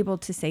 and you're able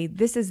to say,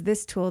 this is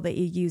this tool that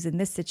you use in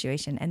this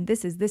situation, and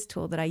this is this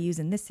tool that I use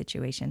in this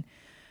situation.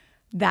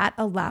 That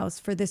allows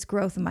for this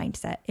growth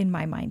mindset in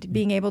my mind,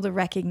 being able to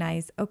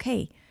recognize,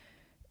 okay,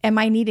 am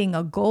I needing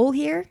a goal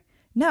here?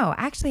 No,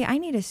 actually, I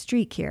need a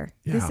streak here.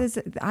 Yeah.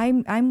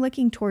 I'm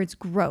looking towards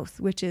growth,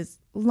 which is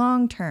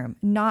long term,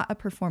 not a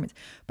performance.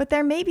 But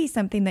there may be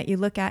something that you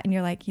look at and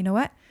you're like, you know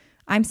what?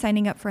 I'm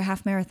signing up for a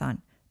half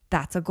marathon.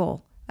 That's a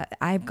goal.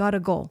 I've got a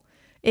goal.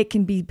 It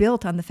can be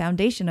built on the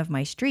foundation of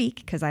my streak,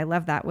 because I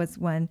love that was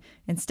when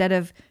instead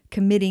of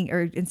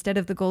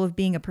the goal of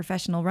being a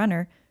professional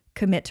runner,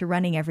 commit to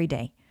running every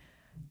day.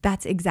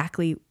 That's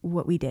exactly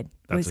what we did.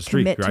 That's was a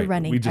streak, commit right? to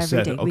running We just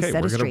every said, day. okay, We set we're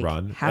a going to streak.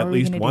 run How at are we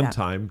least gonna do one that?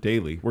 time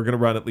daily. We're going to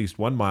run at least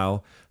 1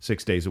 mile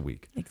 6 days a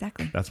week.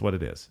 Exactly. That's what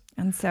it is.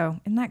 And so,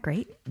 isn't that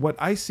great? What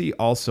I see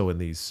also in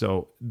these,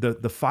 so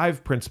the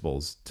 5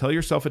 principles: tell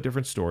yourself a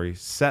different story,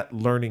 set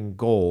learning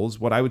goals.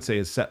 What I would say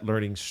is set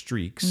learning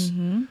streaks,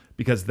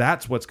 because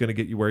that's what's going to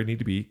get you where you need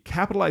to be.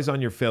 Capitalize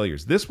on your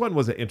failures. This one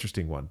was an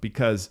interesting one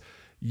because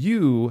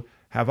you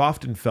have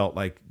often felt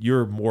like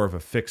you're more of a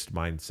fixed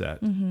mindset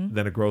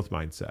than a growth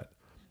mindset.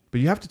 But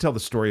you have to tell the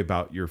story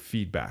about your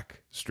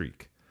feedback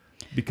streak,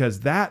 because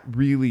that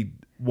really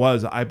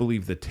was, I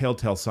believe, the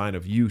telltale sign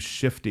of you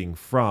shifting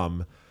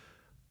from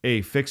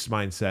a fixed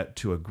mindset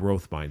to a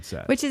growth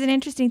mindset. Which is an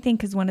interesting thing,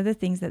 because one of the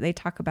things that they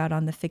talk about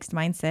on the fixed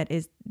mindset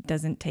is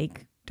doesn't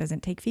take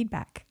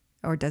feedback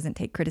or doesn't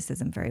take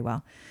criticism very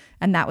well.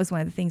 And that was one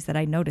of the things that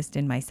I noticed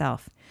in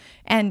myself.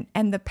 And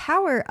the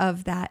power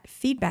of that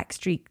feedback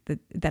streak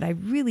that I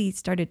really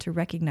started to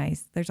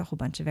recognize, there's a whole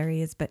bunch of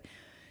areas, but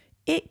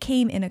it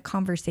came in a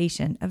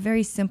conversation, a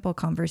very simple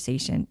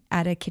conversation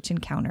at a kitchen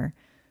counter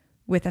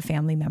with a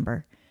family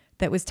member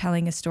that was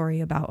telling a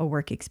story about a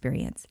work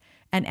experience.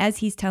 And as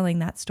he's telling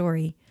that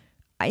story,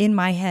 in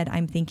my head,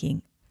 I'm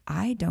thinking,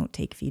 I don't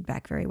take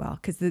feedback very well,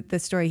 because the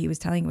story he was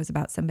telling was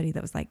about somebody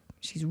that was like,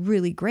 she's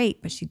really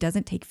great, but she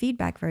doesn't take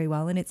feedback very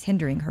well, and it's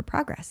hindering her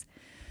progress.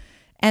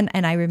 And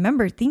I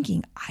remember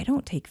thinking, I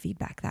don't take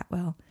feedback that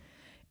well.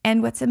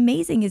 And what's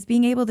amazing is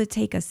being able to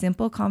take a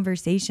simple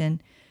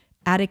conversation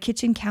at a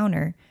kitchen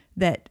counter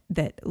that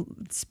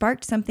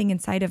sparked something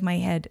inside of my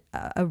head,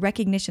 a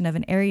recognition of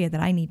an area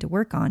that I need to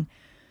work on.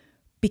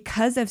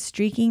 Because of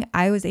streaking,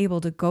 I was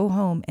able to go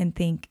home and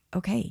think,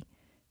 okay,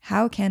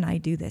 how can I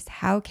do this?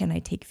 How can I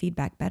take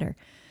feedback better?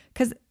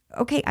 Because,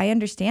 okay, I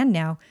understand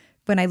now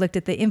when I looked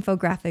at the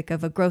infographic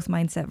of a growth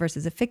mindset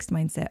versus a fixed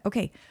mindset.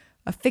 Okay,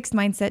 a fixed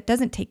mindset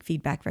doesn't take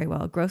feedback very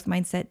well. A growth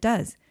mindset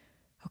does.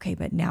 Okay,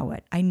 but now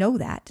what? I know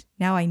that.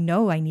 Now I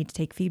know I need to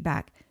take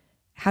feedback.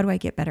 How do I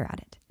get better at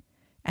it?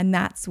 And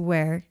that's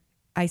where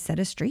I set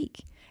a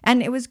streak.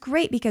 And it was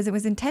great because it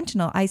was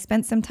intentional. I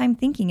spent some time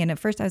thinking. And at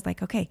first I was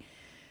like, okay,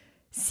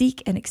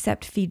 seek and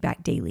accept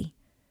feedback daily.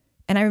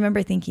 And I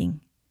remember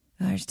thinking,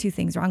 oh, there's 2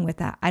 things wrong with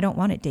that. I don't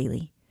want it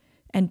daily.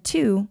 And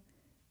 2,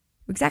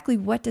 exactly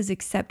what does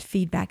accept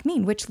feedback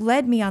mean? Which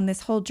led me on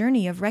this whole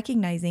journey of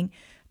recognizing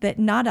that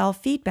not all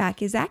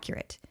feedback is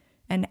accurate.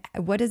 And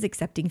what does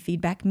accepting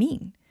feedback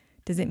mean?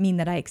 Does it mean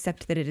that I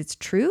accept that it is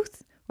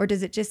truth? Or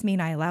does it just mean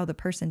I allow the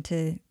person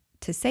to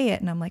say it,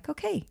 and I'm like,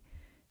 okay,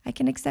 I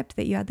can accept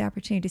that you had the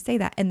opportunity to say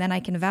that, and then I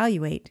can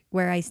evaluate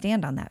where I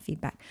stand on that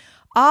feedback.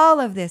 All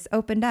of this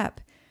opened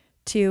up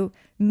to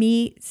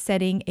me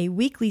setting a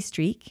weekly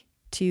streak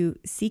to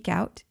seek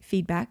out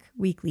feedback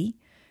weekly,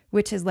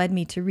 which has led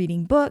me to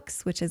reading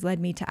books, which has led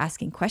me to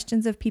asking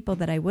questions of people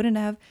that I wouldn't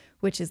have,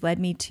 which has led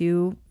me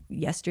to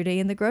yesterday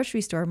in the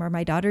grocery store where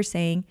my daughter's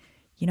saying,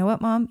 you know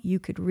what, Mom, you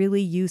could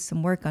really use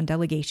some work on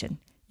delegation.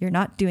 You're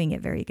not doing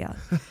it very good.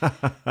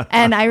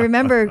 And I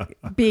remember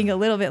being a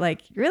little bit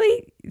like,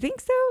 really? You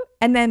think so?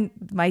 And then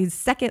my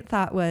second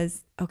thought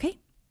was, okay,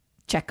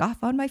 check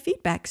off on my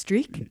feedback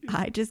streak.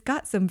 I just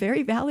got some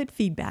very valid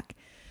feedback.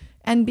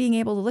 And being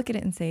able to look at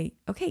it and say,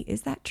 okay,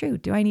 is that true?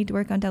 Do I need to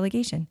work on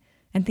delegation?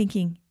 And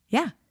thinking,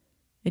 yeah,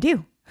 I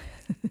do.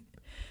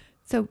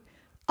 So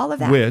all of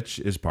that. Which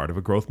is part of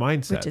a growth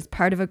mindset. Which is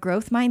part of a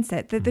growth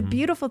mindset. The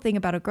beautiful thing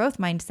about a growth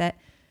mindset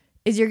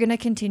is you're going to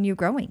continue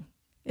growing.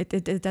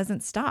 It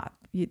doesn't stop.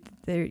 You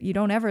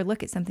don't ever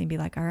look at something and be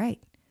like, all right,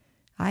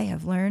 I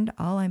have learned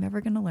all I'm ever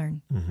going to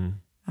learn.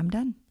 I'm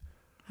done.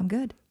 I'm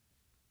good.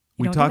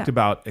 We talked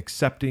about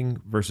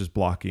accepting versus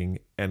blocking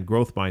and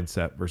growth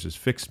mindset versus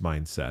fixed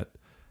mindset.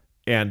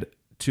 And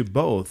to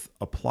both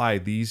apply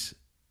these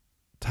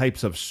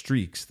types of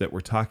streaks that we're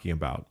talking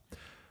about.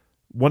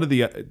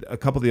 A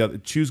couple of the other,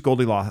 choose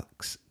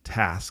Goldilocks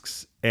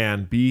tasks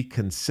and be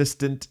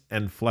consistent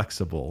and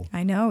flexible.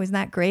 I know. Isn't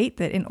that great?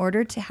 That in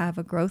order to have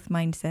a growth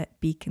mindset,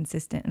 be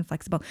consistent and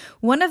flexible.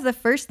 One of the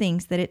first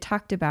things that it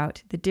talked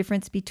about, the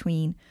difference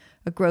between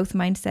a growth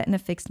mindset and a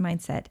fixed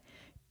mindset,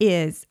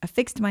 is a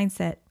fixed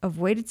mindset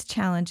avoids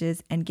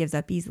challenges and gives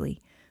up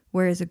easily,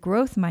 whereas a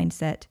growth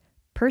mindset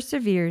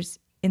perseveres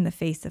in the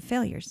face of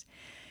failures.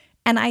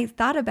 And I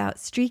thought about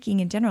streaking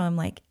in general. I'm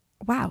like,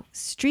 wow,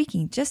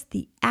 streaking, just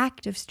the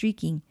act of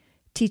streaking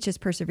teaches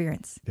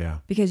perseverance. Yeah.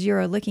 Because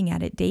you're looking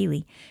at it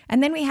daily.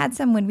 And then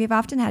we've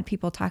often had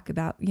people talk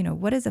about,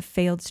 what is a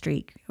failed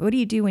streak? What do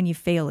you do when you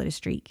fail at a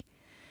streak?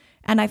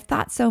 And I've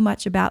thought so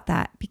much about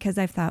that because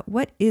I've thought,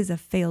 what is a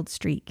failed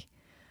streak?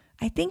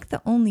 I think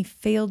the only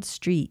failed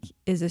streak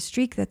is a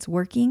streak that's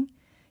working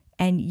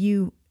and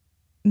you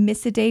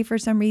miss a day for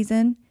some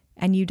reason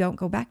and you don't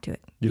go back to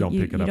it. You don't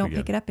pick it up You don't again.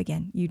 pick it up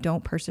again. You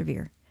don't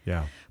persevere.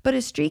 Yeah. But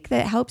a streak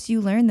that helps you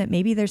learn that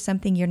maybe there's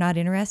something you're not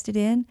interested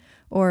in,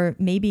 or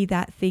maybe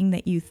that thing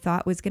that you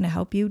thought was going to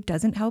help you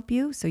doesn't help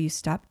you, so you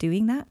stop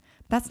doing that.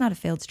 That's not a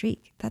failed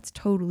streak. That's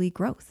totally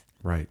growth.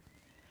 Right.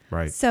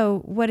 Right. So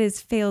what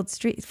is failed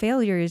streak?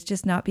 Failure is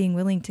just not being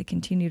willing to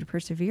continue to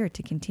persevere,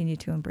 to continue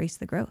to embrace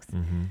the growth.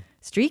 Mm-hmm.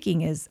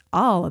 Streaking is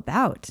all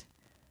about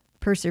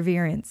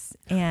perseverance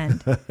and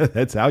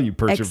That's how you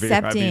persevere.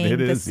 accepting it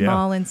the is,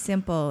 small and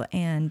simple.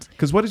 And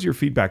Because what is your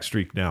feedback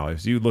streak now?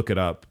 As you look it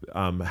up,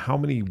 how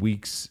many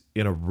weeks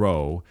in a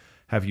row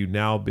have you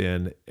now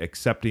been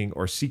accepting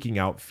or seeking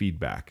out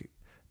feedback?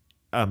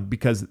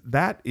 Because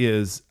that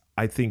is,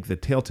 I think, the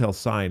telltale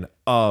sign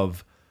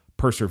of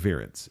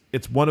perseverance.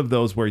 It's one of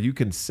those where you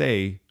can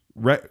say,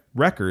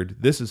 record,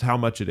 this is how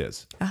much it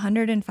is.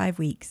 105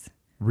 weeks.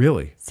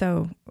 Really?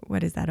 So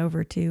what is that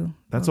over two?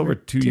 That's over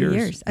 2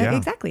 years. Yeah.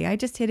 Exactly. I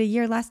just hit a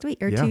year last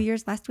week, or Yeah. 2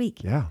 years last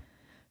week. Yeah.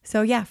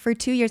 So yeah, for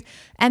 2 years.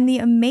 And the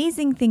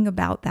amazing thing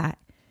about that,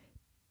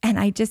 and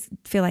I just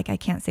feel like I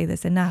can't say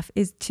this enough,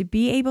 is to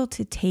be able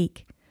to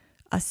take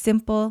a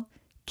simple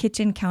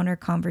kitchen counter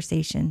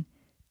conversation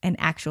and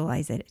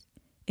actualize it.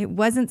 It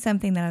wasn't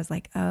something that I was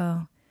like,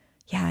 oh,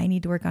 yeah, I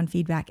need to work on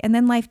feedback. And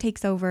then life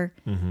takes over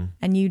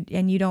and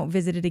you don't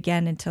visit it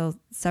again until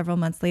several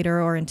months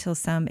later, or until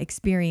some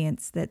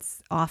experience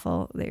that's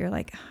awful that you're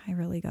like, I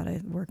really got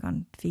to work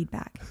on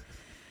feedback.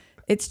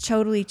 It's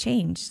totally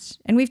changed.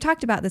 And we've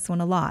talked about this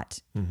one a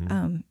lot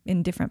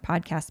in different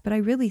podcasts, but I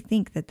really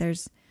think that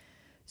there's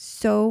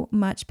so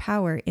much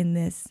power in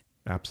this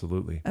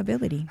Absolutely.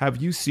 ability. Have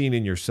you seen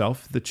in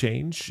yourself the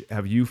change?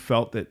 Have you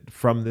felt that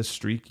from this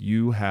streak,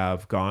 you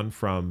have gone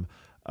from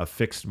a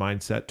fixed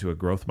mindset to a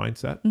growth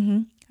mindset?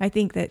 Mm-hmm. I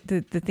think that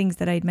the things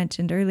that I had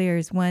mentioned earlier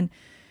is when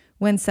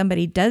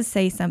somebody does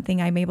say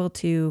something, I'm able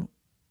to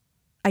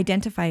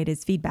identify it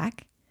as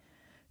feedback.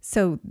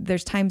 So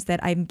there's times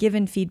that I'm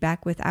given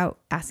feedback without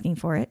asking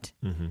for it.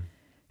 Mm-hmm.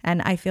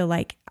 And I feel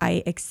like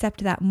I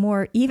accept that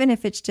more, even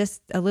if it's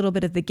just a little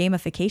bit of the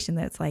gamification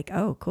that's like,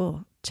 oh,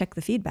 cool, check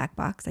the feedback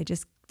box. I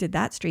just did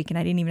that streak and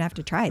I didn't even have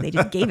to try. They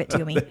just gave it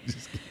to me.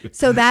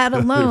 So that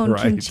alone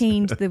can Right.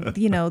 change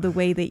the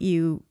way that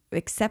you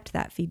accept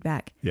that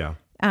feedback. Yeah.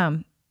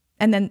 And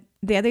then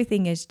the other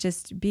thing is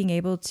just being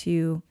able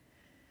to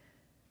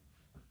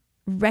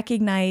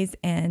recognize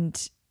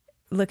and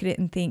look at it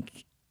and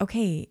think,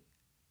 okay,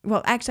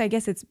 well, actually, I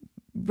guess it's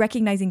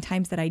recognizing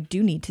times that I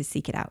do need to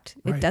seek it out.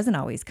 It Right. doesn't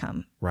always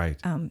come. Right.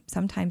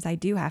 Sometimes I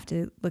do have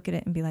to look at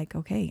it and be like,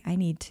 okay, I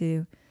need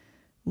to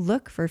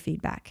look for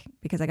feedback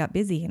because I got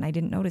busy and I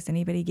didn't notice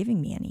anybody giving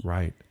me any.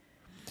 Right.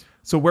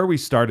 So where we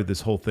started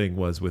this whole thing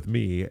was with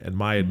me and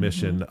my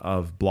admission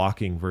of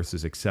blocking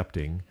versus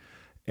accepting,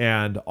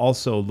 and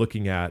also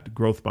looking at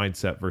growth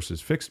mindset versus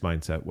fixed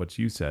mindset, what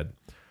you said.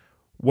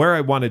 Where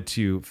I wanted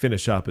to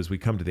finish up as we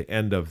come to the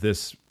end of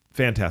this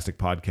fantastic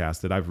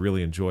podcast that I've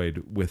really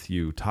enjoyed with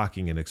you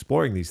talking and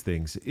exploring these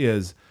things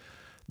is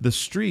the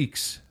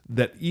streaks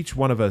that each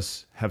one of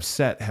us have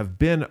set have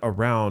been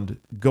around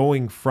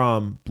going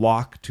from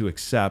block to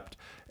accept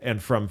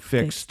and from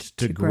fixed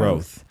to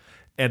growth.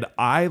 And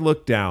I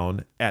look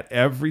down at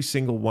every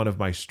single one of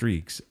my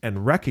streaks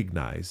and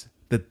recognize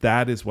that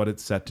that is what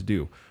it's set to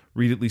do.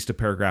 Read at least a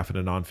paragraph in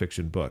a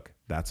nonfiction book.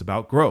 That's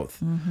about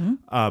growth.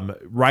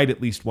 Write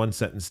at least one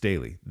sentence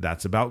daily.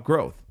 That's about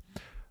growth.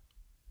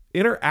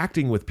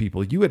 Interacting with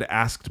people, you had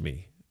asked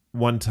me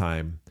one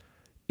time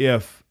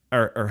if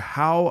or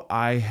how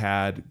I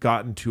had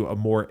gotten to a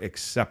more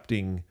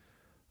accepting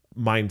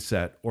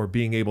mindset, or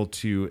being able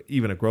to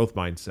even a growth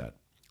mindset.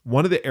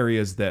 One of the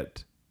areas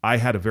that I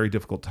had a very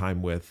difficult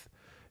time with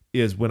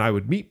is when I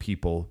would meet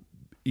people,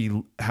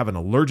 have an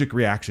allergic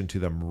reaction to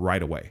them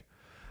right away.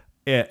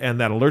 And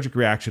that allergic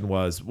reaction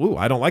was, ooh,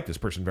 I don't like this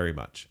person very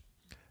much.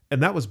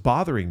 And that was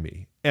bothering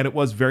me. And it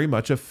was very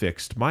much a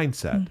fixed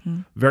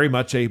mindset, very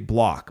much a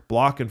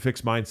block and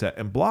fixed mindset.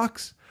 And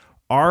blocks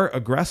are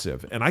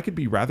aggressive, and I could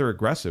be rather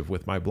aggressive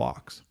with my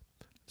blocks.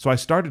 So I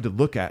started to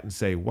look at and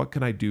say, what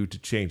can I do to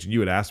change? And you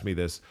had asked me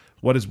this,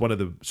 what is one of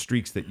the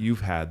streaks that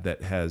you've had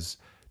that has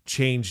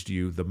changed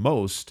you the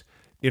most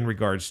in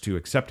regards to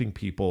accepting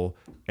people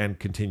and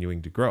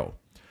continuing to grow?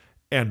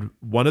 And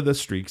one of the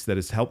streaks that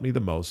has helped me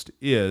the most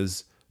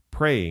is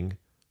praying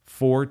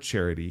for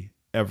charity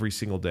every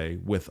single day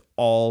with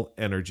all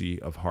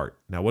energy of heart.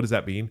 Now, what does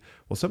that mean?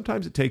 Well,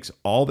 sometimes it takes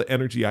all the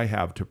energy I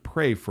have to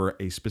pray for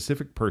a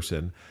specific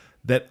person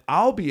that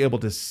I'll be able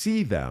to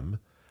see them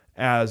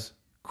as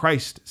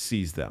Christ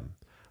sees them.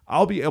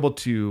 I'll be able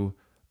to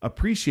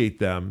appreciate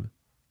them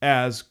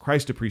as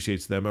Christ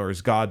appreciates them, or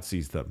as God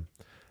sees them.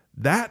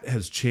 That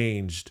has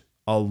changed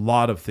a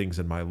lot of things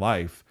in my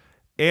life.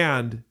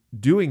 And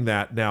doing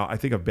that now, I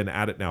think I've been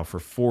at it now for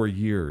 4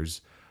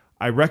 years.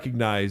 I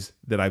recognize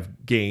that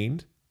I've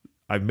gained,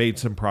 I've made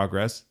some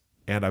progress,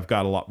 and I've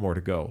got a lot more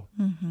to go.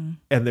 Mm-hmm.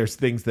 And there's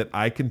things that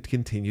I can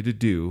continue to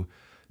do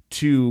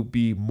to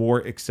be more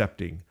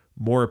accepting,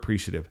 more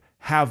appreciative,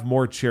 have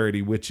more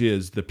charity, which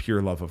is the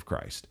pure love of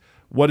Christ.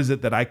 What is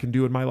it that I can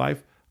do in my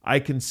life? I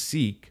can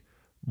seek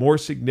more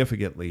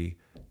significantly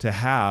to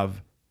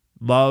have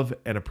love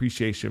and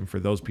appreciation for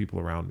those people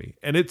around me.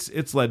 And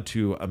it's led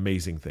to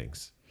amazing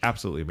things,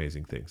 absolutely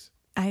amazing things.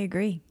 I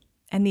agree.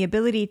 And the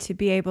ability to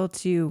be able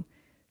to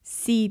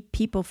see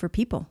people for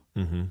people,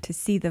 to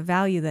see the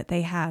value that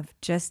they have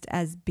just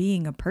as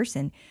being a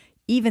person,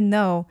 even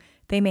though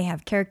they may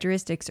have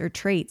characteristics or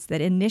traits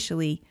that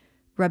initially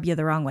rub you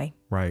the wrong way.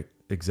 Right,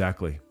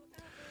 exactly.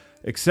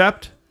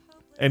 Accept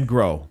and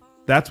grow.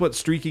 That's what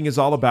streaking is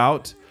all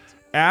about.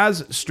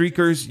 As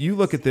streakers, you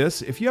look at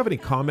this. If you have any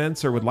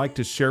comments or would like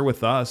to share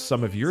with us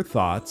some of your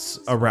thoughts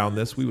around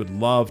this, we would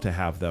love to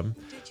have them.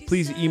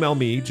 Please email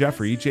me,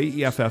 Jeffrey,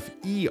 Jeffery, at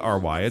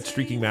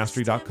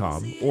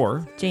streakingmastery.com,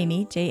 or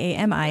Jamie, Jami,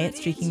 at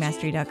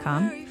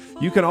streakingmastery.com.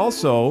 You can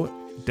also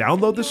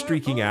download the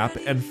Streaking app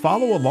and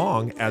follow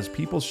along as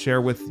people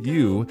share with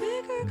you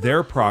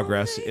their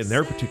progress in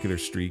their particular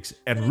streaks,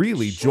 and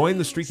really join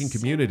the streaking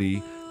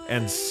community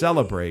and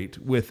celebrate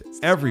with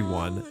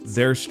everyone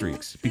their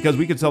streaks. Because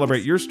we can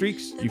celebrate your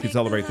streaks, you can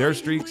celebrate their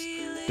streaks.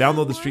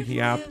 Download the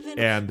Streaking app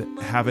and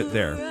have it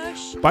there.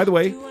 By the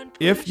way,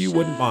 if you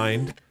wouldn't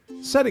mind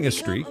setting a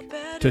streak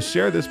to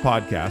share this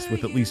podcast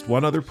with at least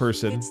one other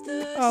person,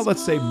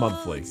 let's say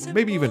monthly,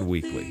 maybe even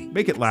weekly.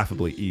 Make it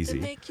laughably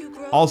easy.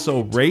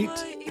 Also, rate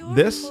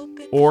this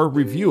or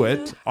review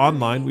it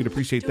online. We'd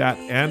appreciate that.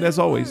 And as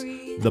always,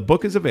 the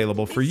book is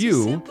available for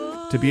you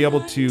to be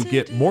able to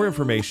get more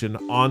information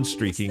on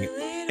streaking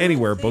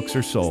anywhere books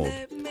are sold.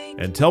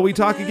 Until we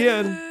talk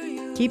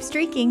again, keep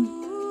streaking.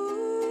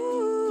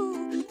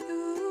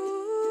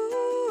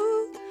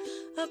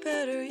 A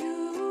better you.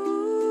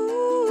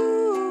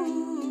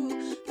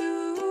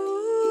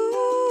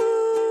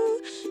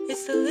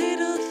 It's the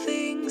little